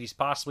dead and he's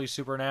possibly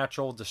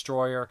supernatural,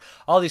 destroyer,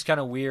 all these kind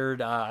of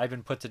weird I've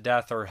been put to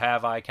death or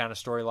have I kind of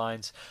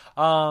storylines.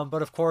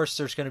 But of course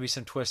there's going to be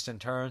some twists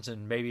and turns,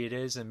 and maybe it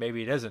is and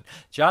maybe it isn't.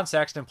 John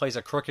Saxon plays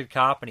a crooked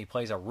cop and he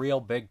plays a real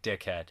big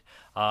dickhead.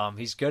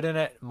 He's good in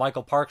it.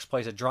 Michael Parks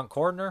plays a drunk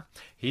coroner.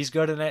 He's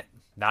good in it.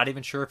 Not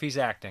even sure if he's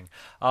acting.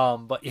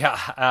 But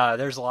yeah,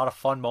 there's a lot of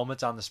fun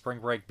moments on the spring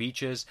break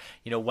beaches.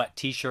 Wet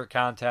t-shirt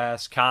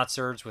contests,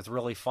 concerts with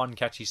really fun,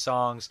 catchy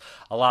songs,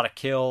 a lot of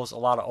kills, a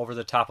lot of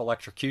over-the-top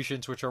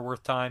electrocutions, which are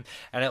worth time.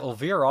 And it will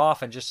veer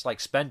off and just like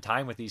spend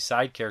time with these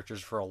side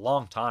characters for a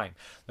long time.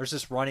 There's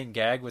this running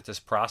gag with this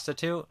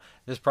prostitute.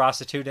 This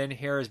prostitute in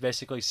here is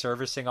basically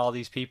servicing all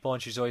these people,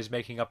 and she's always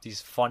making up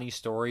these funny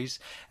stories.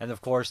 And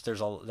of course,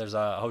 there's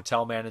a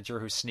hotel manager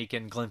who's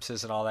sneaking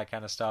glimpses and all that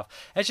kind of stuff.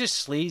 It's just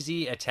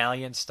sleazy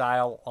Italian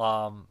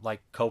style,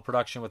 like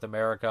co-production with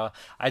America.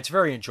 It's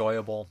very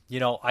enjoyable.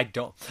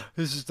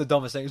 This is the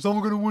dumbest thing. It's not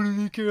going to win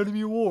any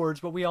Academy Awards,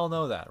 but we all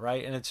know that,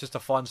 right? And it's just a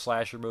fun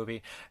slasher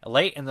movie.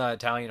 Late in the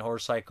Italian horror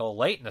cycle,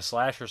 late in the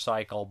slasher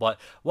cycle, but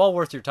well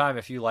worth your time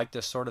if you like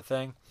this sort of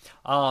thing.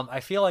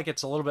 I feel like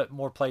it's a little bit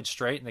more played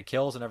straight, and the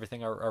kills and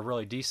everything are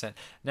really decent.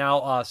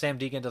 Now, Sam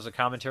Deegan does a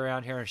commentary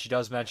on here, and she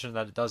does mention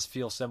that it does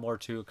feel similar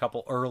to a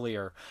couple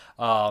earlier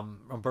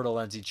Umberto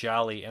Lenzi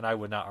gialli, and I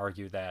would not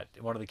argue that.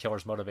 One of the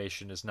killer's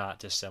motivation is not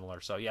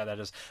dissimilar. So yeah, that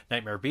is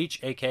Nightmare Beach,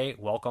 aka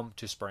Welcome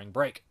to Spring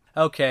Break.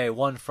 Okay,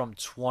 one from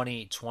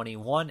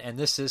 2021, and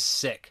this is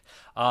Sick.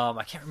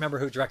 I can't remember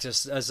who directed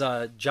this. As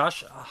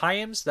Josh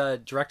Hyams, the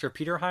director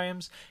Peter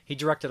Hyams, he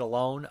directed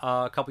Alone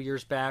a couple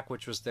years back,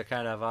 which was the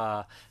kind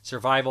of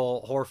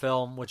survival horror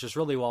film, which is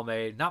really well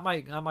made. Not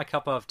my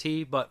cup of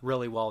tea, but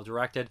really well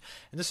directed.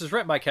 And this is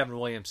written by Kevin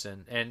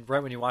Williamson. And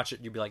right when you watch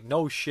it, you'd be like,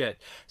 no shit.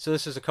 So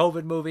this is a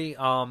COVID movie.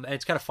 And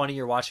it's kind of funny.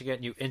 You're watching it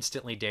and you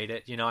instantly date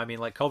it.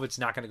 Like COVID's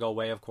not going to go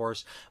away, of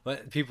course,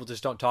 but people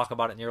just don't talk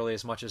about it nearly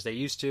as much as they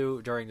used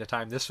to during the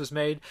time this was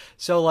made.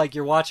 So like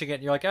you're watching it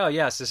and you're like, oh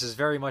yes, this is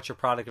very much a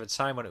product of its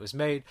time when it was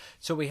made.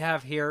 So we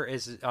have here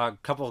is a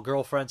couple of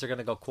girlfriends are going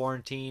to go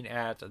quarantine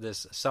at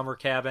this summer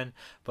cabin,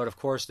 but of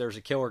course there's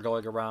a killer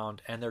going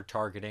around and they're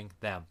targeting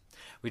them.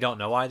 We don't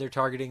know why they're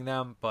targeting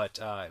them, but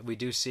we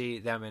do see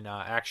them in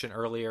action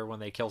earlier when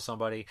they kill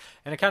somebody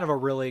in a kind of a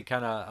really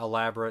kind of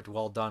elaborate,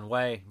 well-done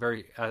way,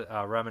 very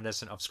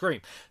reminiscent of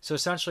Scream. So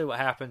essentially what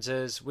happens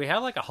is we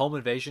have like a home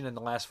invasion in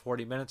the last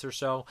 40 minutes or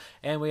so,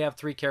 and we have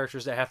three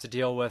characters that have to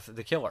deal with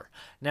the killer.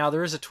 Now,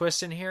 there is a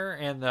twist in here,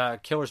 and the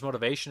killer's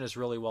motivation is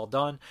really well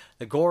done.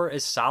 The gore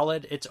is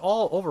solid. It's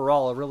all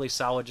overall a really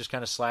solid, just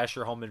kind of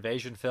slasher home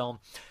invasion film.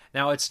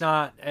 Now, it's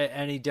not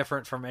any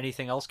different from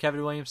anything else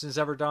Kevin Williamson's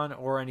ever done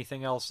or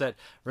anything else that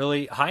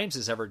really Hyams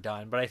has ever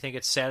done, but I think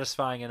it's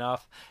satisfying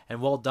enough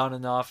and well done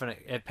enough, and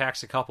it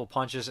packs a couple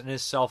punches and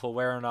is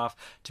self-aware enough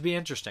to be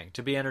interesting,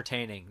 to be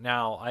entertaining.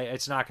 Now,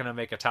 it's not going to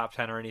make a top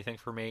 10 or anything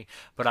for me,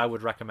 but I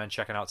would recommend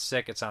checking out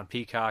Sick. It's on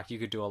Peacock. You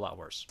could do a lot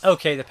worse.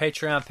 Okay, the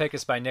Patreon pick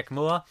is by Nick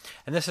Mua,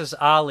 and this is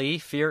Ali,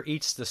 Fear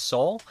Eats the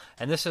Soul,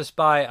 and this is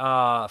by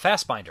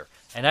Fastbinder.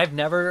 And I've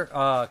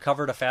never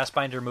covered a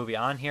Fastbinder movie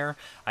on here.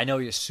 I know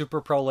he's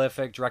super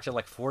prolific, directed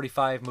like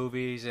 45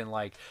 movies in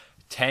like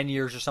 10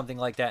 years or something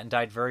like that, and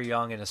died very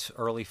young in his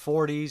early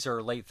 40s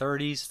or late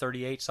 30s,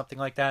 38, something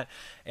like that.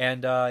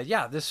 And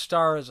yeah, this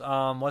stars,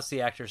 what's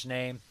the actor's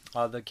name?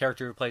 the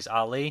character who plays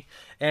Ali,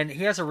 and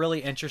he has a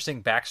really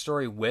interesting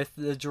backstory with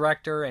the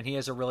director, and he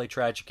has a really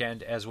tragic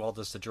end as well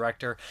as the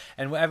director.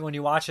 And when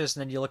you watch this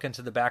and then you look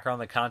into the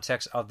background, the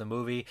context of the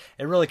movie,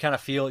 it really kind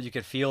of you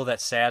can feel that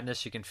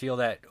sadness, you can feel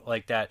that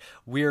that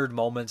weird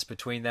moments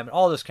between them, and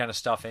all this kind of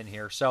stuff in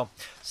here. So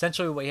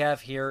essentially what we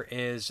have here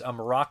is a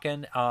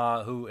Moroccan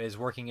who is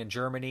working in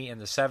Germany in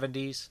the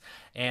 70s,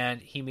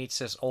 and he meets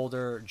this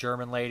older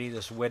German lady,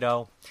 this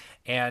widow,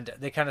 and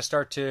they kind of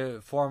start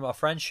to form a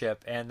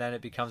friendship, and then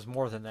it becomes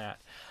more than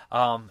that.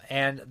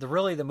 And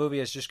the movie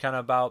is just kind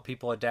of about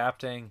people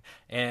adapting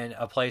in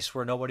a place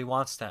where nobody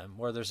wants them,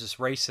 where there's this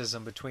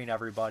racism between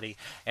everybody.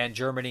 And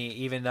Germany,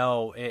 even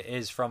though it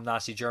is from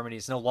Nazi Germany,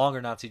 it's no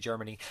longer Nazi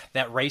Germany.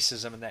 That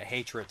racism and that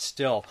hatred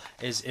still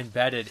is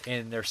embedded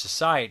in their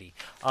society.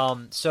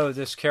 So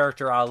this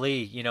character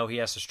Ali, he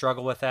has to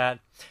struggle with that.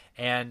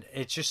 And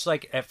it's just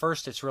like, at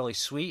first, it's really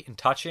sweet and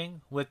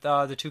touching with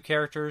the two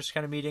characters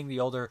kind of meeting,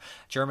 the older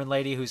German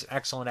lady, who's an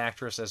excellent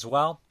actress as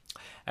well.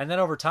 And then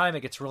over time,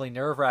 it gets really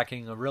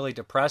nerve-wracking and really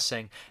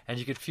depressing, and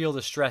you can feel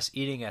the stress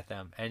eating at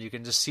them, and you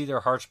can just see their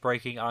hearts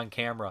breaking on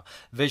camera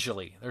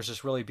visually. There's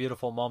this really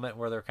beautiful moment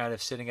where they're kind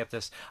of sitting at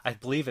this, I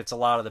believe it's a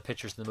lot of the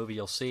pictures in the movie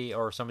you'll see,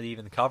 or some of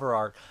even the cover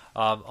art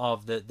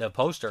of the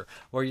poster,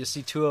 where you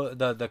see two of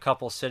the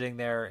couple sitting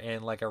there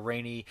in like a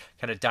rainy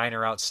kind of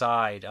diner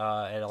outside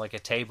at like a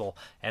table,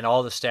 and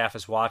all the staff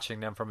is watching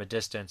them from a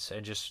distance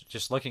and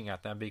just looking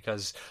at them,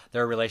 because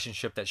they're a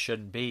relationship that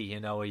shouldn't be.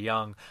 A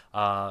young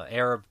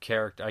Arab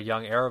character, a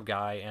young Arab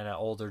guy, and an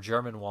older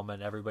German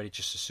woman. Everybody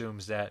just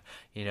assumes that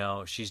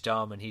she's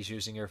dumb and he's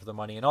using her for the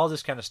money, and all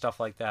this kind of stuff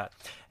like that.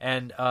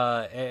 And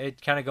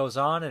it kind of goes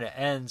on, and it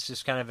ends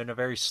just kind of in a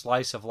very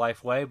slice of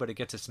life way, but it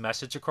gets its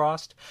message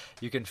across.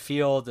 You can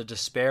feel the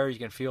despair, you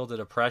can feel the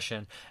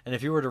depression, and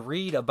if you were to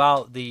read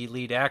about the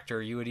lead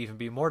actor, you would even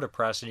be more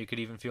depressed, and you could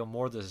even feel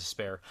more the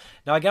despair.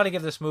 Now, I got to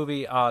give this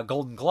movie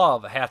Golden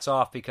Glove hats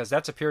off, because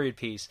that's a period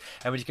piece,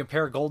 and when you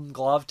compare Golden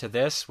Glove to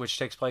this, which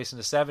takes place in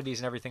the 70s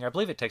and everything, I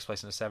believe it takes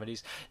place in the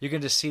 70s, you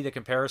can just see the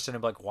comparison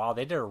and be like, wow,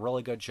 they did a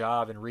really good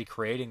job in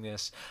recreating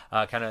this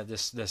kind of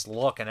this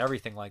look and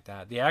everything like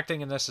that. The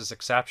acting in this is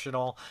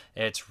exceptional.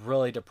 It's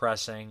really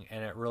depressing,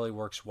 and it really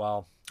works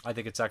well. I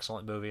think it's an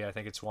excellent movie. I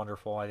think it's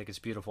wonderful. I think it's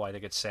beautiful. I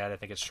think it's sad. I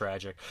think it's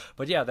tragic.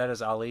 But yeah, that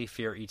is Ali,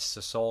 Fear Eats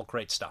the Soul.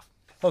 Great stuff.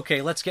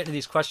 Okay, let's get into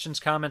these questions,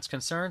 comments,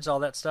 concerns, all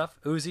that stuff.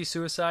 Uzi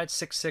Suicide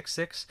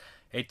 666.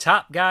 A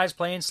top guys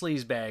playing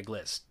sleazebag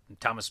list.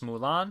 Thomas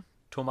Mulan,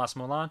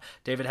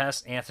 David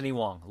Hess, Anthony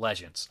Wong,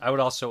 legends. I would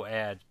also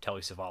add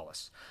Telly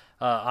Savalas.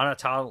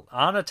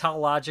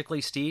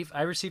 Onatologically, Steve,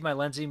 I received my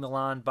Lindsay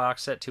Milan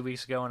box set 2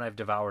 weeks ago, and I've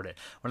devoured it.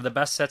 One of the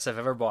best sets I've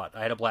ever bought.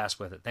 I had a blast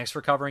with it. Thanks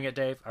for covering it,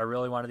 Dave. I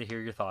really wanted to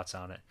hear your thoughts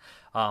on it.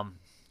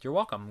 You're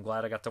welcome. I'm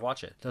glad I got to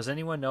watch it. Does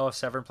anyone know if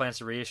Severin plans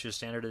to reissue a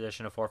standard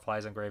edition of Four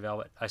Flies on Grey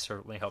Velvet? I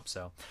certainly hope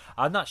so.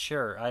 I'm not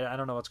sure. I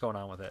don't know what's going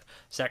on with it.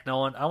 Zach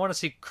Nolan, I want to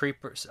see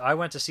Creepers. I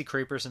went to see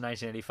Creepers in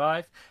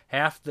 1985.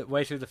 Half the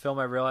way through the film,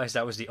 I realized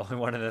I was the only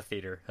one in the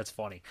theater. That's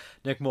funny.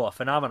 Nick Moore,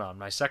 Phenomenon,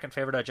 my second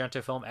favorite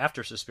Argento film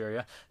after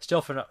Suspiria.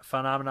 Still,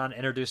 Phenomenon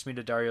introduced me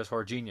to Dario's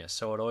horror genius,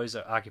 so it always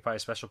occupies a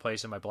special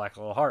place in my black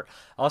little heart.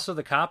 Also,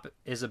 the cop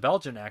is a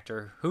Belgian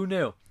actor. Who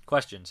knew?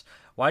 Questions.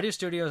 Why do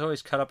studios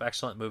always cut up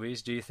excellent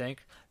movies, do you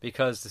think?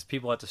 Because the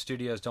people at the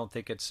studios don't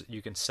think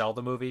you can sell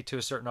the movie to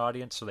a certain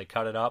audience, so they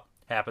cut it up.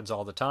 Happens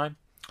all the time.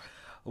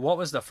 What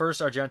was the first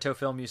Argento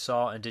film you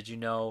saw, and did you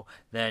know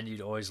then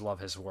you'd always love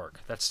his work?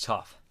 That's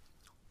tough.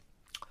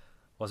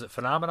 Was it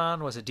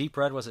Phenomenon? Was it Deep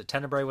Red? Was it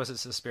Tenebrae? Was it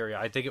Suspiria?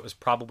 I think it was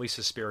probably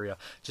Suspiria,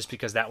 just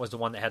because that was the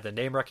one that had the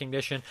name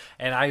recognition,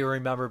 and I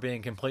remember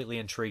being completely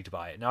intrigued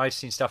by it. Now, I've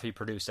seen stuff he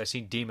produced. I've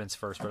seen Demons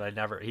first, but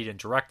he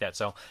didn't direct that,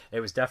 so it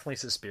was definitely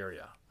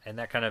Suspiria. And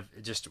that kind of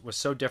just was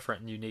so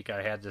different and unique,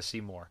 I had to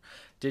see more.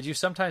 Did you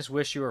sometimes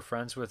wish you were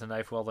friends with a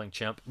knife-wielding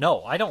chimp?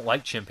 No, I don't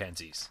like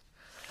chimpanzees.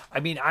 I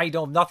mean, I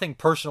don't nothing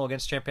personal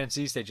against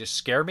chimpanzees. They just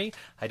scare me.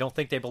 I don't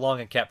think they belong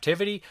in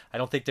captivity. I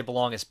don't think they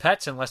belong as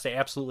pets unless they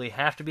absolutely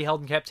have to be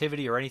held in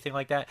captivity or anything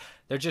like that.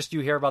 They're just, you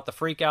hear about the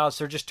freakouts.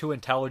 They're just too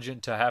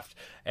intelligent to have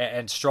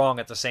and strong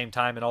at the same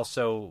time, and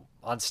also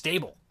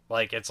unstable.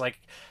 Like, it's like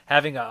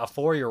having a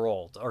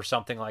 4-year-old or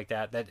something like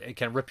that it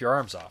can rip your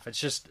arms off. It's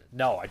just,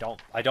 no, I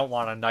don't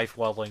want a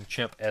knife-wielding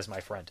chimp as my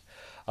friend.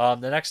 The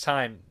next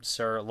time,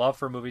 sir, love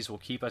for movies will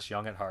keep us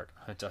young at heart.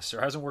 It does, sir.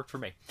 Hasn't worked for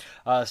me.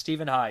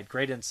 Stephen Hyde,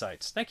 great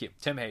insights. Thank you.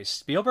 Tim Hayes,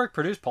 Spielberg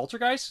produced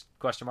Poltergeist? ?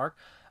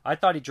 I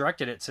thought he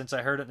directed it since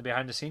I heard it in the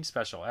behind-the-scenes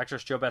special.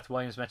 Actress Jo Beth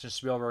Williams mentioned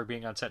Spielberg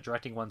being on set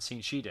directing one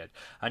scene she did.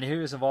 I knew he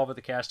was involved with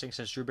the casting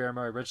since Drew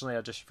Barrymore originally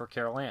auditioned for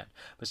Carol Ann,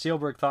 but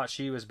Spielberg thought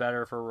she was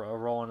better for a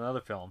role in another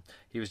film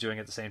he was doing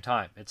at the same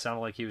time. It sounded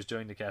like he was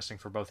doing the casting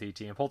for both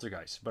E.T. and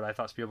Poltergeist, but I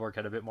thought Spielberg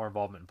had a bit more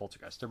involvement in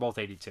Poltergeist. They're both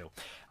 82.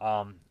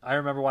 I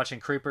remember watching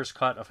Creepers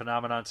cut a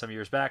Phenomenon some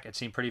years back. It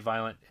seemed pretty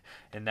violent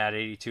in that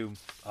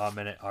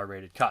 82-minute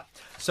R-rated cut.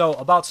 So,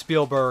 about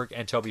Spielberg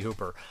and Tobe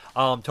Hooper.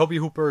 Tobe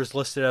Hooper is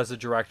listed as the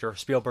director.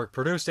 Spielberg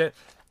produced it.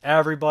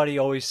 Everybody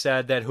always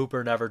said that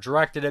Hooper never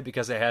directed it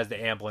because it has the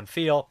Amblin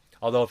feel.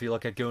 Although if you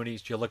look at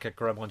Goonies, you look at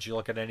Gremlins, you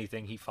look at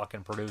anything he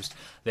fucking produced,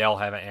 they all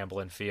have an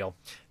Amblin feel.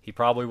 He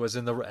probably was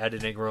in the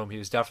editing room. He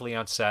was definitely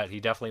on set. He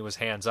definitely was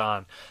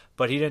hands-on,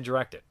 but he didn't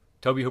direct it.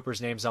 Tobe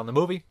Hooper's name's on the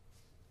movie.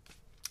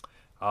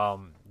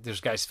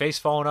 There's guys' face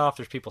falling off.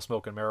 There's people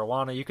smoking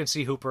marijuana. You can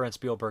see Hooper and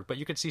Spielberg, but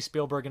you can see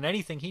Spielberg in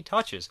anything he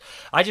touches.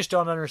 I just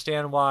don't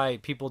understand why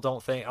people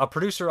don't think... A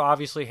producer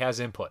obviously has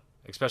input,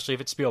 especially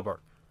if it's Spielberg.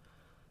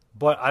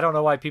 But I don't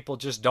know why people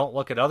just don't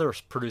look at other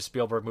produced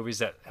Spielberg movies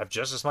that have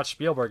just as much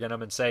Spielberg in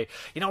them and say,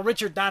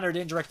 Richard Donner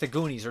didn't direct The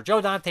Goonies, or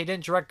Joe Dante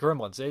didn't direct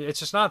Gremlins. It's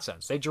just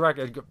nonsense.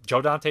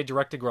 Joe Dante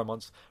directed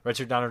Gremlins,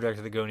 Richard Donner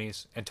directed The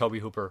Goonies, and Tobe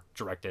Hooper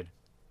directed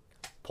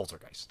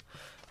Poltergeist.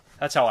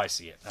 That's how I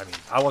see it. I mean,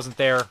 I wasn't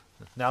there.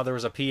 Now there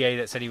was a PA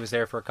that said he was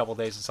there for a couple of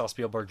days and saw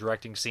Spielberg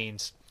directing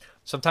scenes.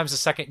 Sometimes the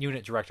second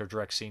unit director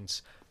directs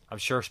scenes. I'm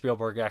sure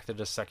Spielberg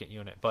acted as second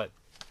unit, but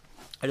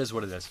it is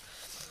what it is.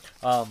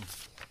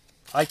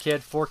 I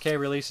Kid, 4K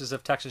releases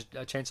of Texas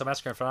Chainsaw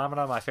Massacre and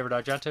Phenomena, my favorite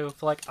Argento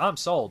flick. I'm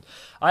sold.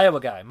 Iowa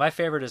Guy, my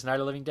favorite is Night of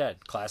the Living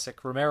Dead. Classic.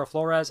 Romero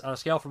Flores, on a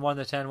scale from 1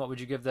 to 10, what would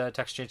you give the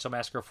Texas Chainsaw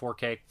Massacre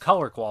 4K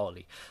color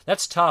quality?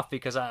 That's tough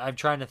because I'm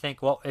trying to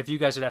think, well, if you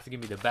guys would have to give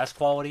me the best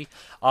quality,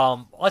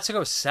 let's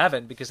go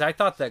 7 because I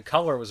thought the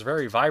color was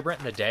very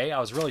vibrant in the day.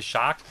 I was really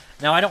shocked.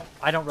 Now, I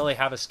don't really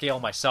have a scale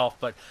myself,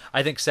 but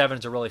I think 7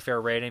 is a really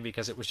fair rating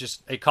because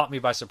it caught me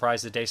by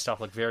surprise. The day stuff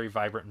looked very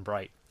vibrant and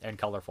bright and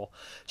colorful.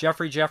 Jeff,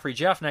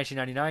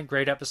 1999,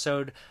 great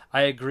episode.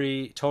 I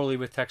agree totally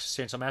with Texas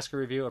Chainsaw Massacre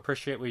review.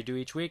 Appreciate what you do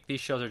each week.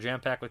 These shows are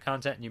jam-packed with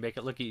content and you make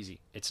it look easy.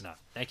 It's not.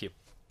 Thank you.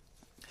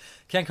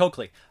 Ken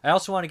Coakley, I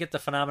also want to get the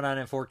Phenomenon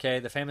in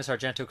 4K. The famous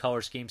Argento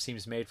color scheme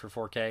seems made for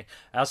 4K.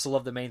 I also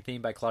love the main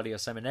theme by Claudio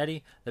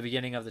Simonetti. The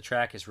beginning of the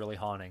track is really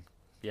haunting.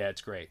 Yeah,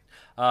 it's great.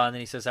 And then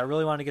he says, I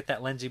really want to get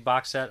that Lindsay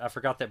box set. I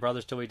forgot that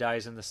Brothers Till We Die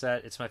is in the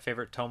set. It's my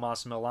favorite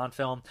Tomas Milan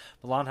film.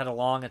 Milan had a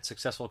long and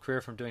successful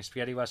career from doing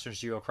spaghetti westerns,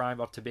 Geocrime,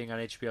 up to being on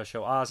HBO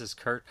show Oz as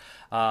Kurt.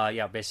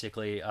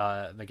 Basically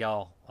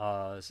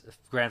Miguel's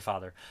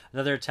grandfather.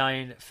 Another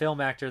Italian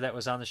film actor that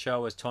was on the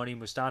show was Tony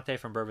Mustante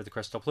from Bird with the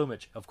Crystal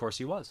Plumage. Of course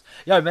he was.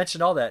 Yeah, I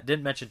mentioned all that.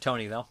 Didn't mention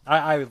Tony, though.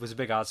 I was a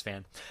big Oz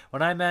fan.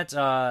 When I met,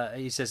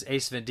 he says,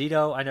 Ace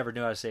Vendito. I never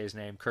knew how to say his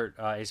name. Kurt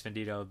Ace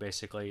Vendito,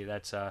 basically.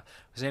 That's...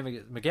 his name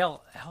is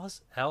Miguel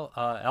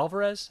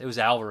Alvarez? It was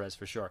Alvarez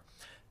for sure.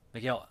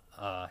 Miguel,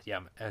 I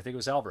think it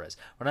was Alvarez.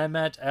 When I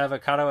met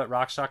Avocado at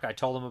Rockstock, I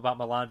told him about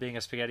Milan being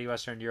a spaghetti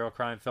western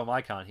Eurocrime film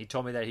icon. He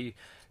told me that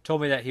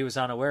he was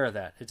unaware of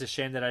that. It's a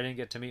shame that I didn't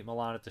get to meet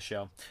Milan at the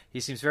show. He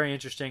seems very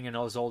interesting in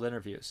those old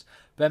interviews.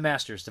 Ben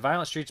Masters, the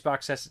Violent Streets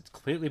box set is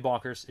completely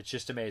bonkers. It's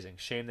just amazing.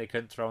 Shame they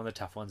couldn't throw in the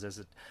tough ones as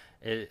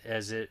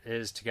it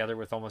is together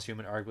with Almost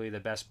Human, arguably the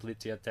best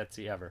Blitz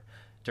ever.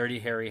 Dirty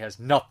Harry has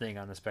nothing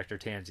on the Spectre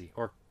Tansy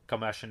or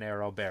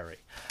Commissionero Barry.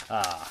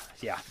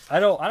 I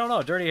don't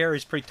know. Dirty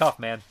Harry's pretty tough,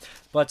 man.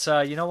 But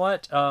you know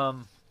what?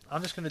 I'm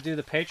just going to do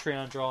the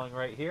Patreon drawing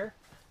right here,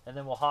 and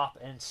then we'll hop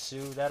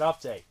into that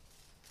update.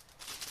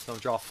 So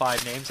draw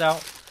 5 names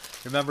out.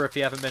 Remember, if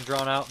you haven't been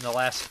drawn out in the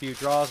last few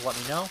draws, let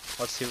me know.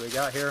 Let's see what we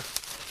got here.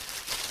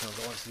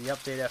 We'll go into the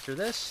update after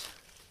this.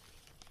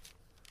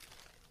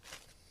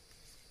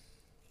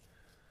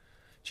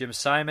 Jim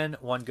Simon,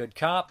 One Good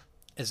Cop.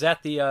 Is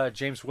that the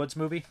James Woods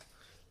movie?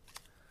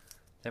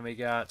 Then we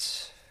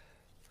got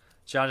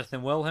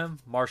Jonathan Wilhelm,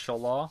 Martial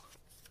Law.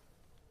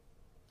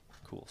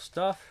 Cool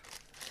stuff.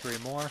 3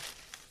 more.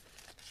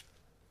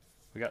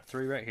 We got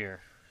 3 right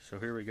here. So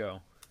here we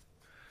go.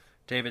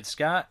 David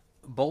Scott,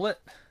 Bullet.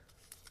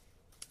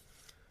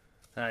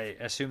 I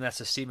assume that's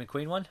a Steve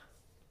McQueen one.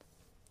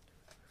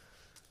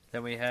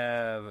 Then we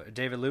have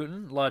David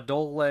Luton, La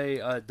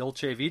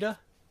Dolce Vita.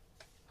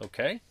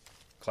 Okay.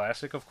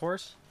 Classic, of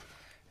course.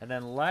 And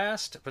then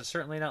last, but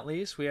certainly not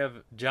least, we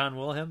have John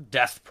Wilhelm,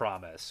 Death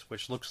Promise,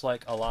 which looks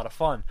like a lot of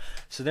fun.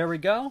 So there we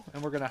go,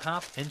 and we're going to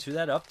hop into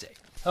that update.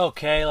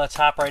 Okay, let's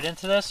hop right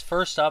into this.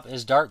 First up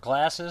is Dark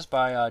Glasses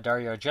by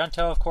Dario Argento,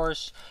 of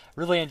course.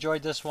 Really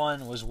enjoyed this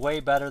one. It was way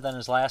better than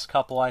his last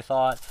couple, I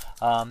thought.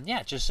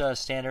 Just a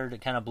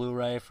standard kind of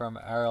Blu-ray from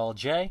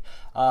RLJ.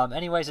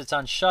 Anyways, it's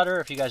on Shudder.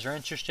 If you guys are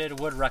interested,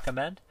 would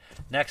recommend.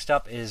 Next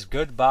up is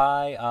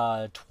Goodbye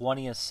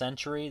 20th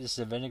Century. This is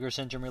a Vinegar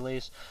Syndrome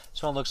release.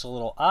 This one looks a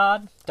little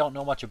odd. Don't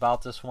know much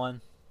about this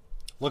one.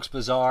 Looks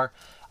bizarre.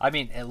 I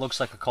mean, it looks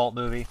like a cult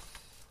movie.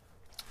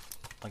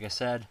 Like I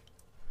said,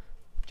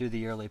 do the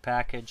yearly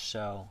package,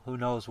 so who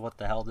knows what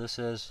the hell this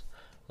is.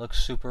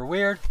 Looks super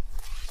weird.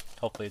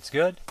 Hopefully it's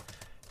good.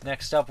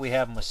 Next up we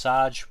have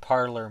Massage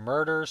Parlor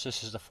Murders.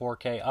 This is the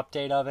 4K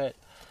update of it.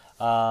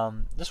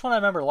 This one I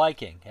remember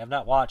liking. I have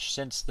not watched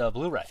since the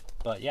Blu-ray,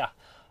 but yeah.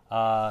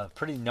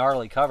 Pretty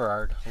gnarly cover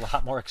art. A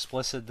lot more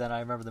explicit than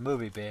I remember the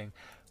movie being.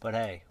 But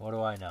hey, what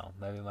do I know?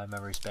 Maybe my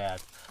memory's bad.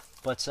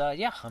 But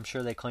I'm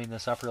sure they cleaned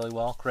this up really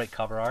well. Great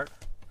cover art.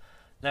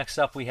 Next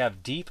up we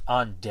have Deep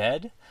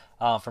Undead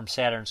from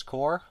Saturn's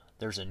Core.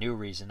 There's a new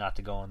reason not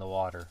to go in the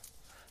water.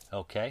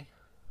 Okay.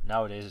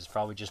 Nowadays it's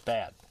probably just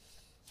bad.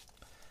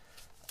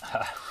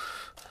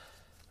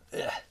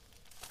 There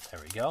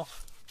we go.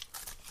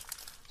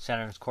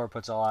 Center's Court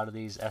puts a lot of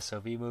these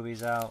SOV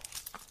movies out.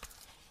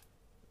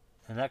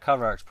 And that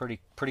cover art's pretty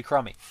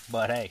crummy.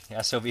 But hey,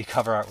 SOV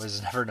cover art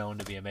was never known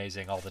to be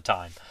amazing all the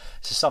time.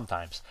 It's just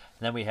sometimes.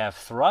 And then we have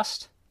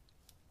Thrust,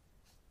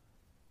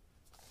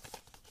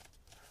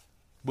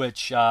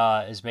 which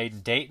is made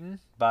in Dayton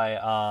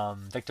by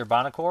Victor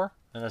Bonacore.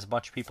 And there's a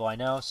bunch of people I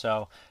know,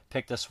 so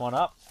pick this one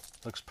up.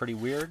 Looks pretty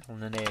weird.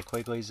 And then Linnea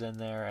Quigley's in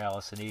there,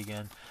 Allison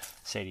Egan,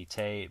 Sadie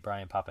Tate,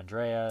 Brian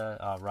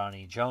Papandrea,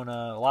 Ronnie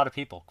Jonah, a lot of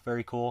people.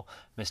 Very cool.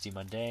 Misty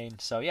Mundane.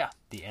 So yeah,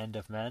 The End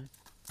of Men.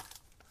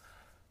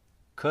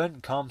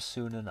 Couldn't come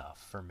soon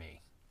enough for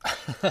me.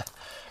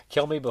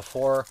 Kill me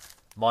before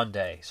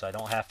Monday, so I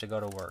don't have to go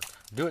to work.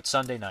 Do it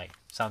Sunday night.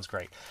 Sounds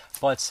great.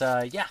 But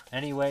yeah,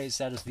 anyways,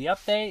 that is the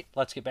update.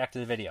 Let's get back to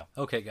the video.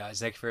 Okay, guys,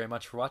 thank you very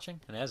much for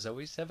watching, and as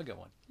always, have a good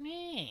one.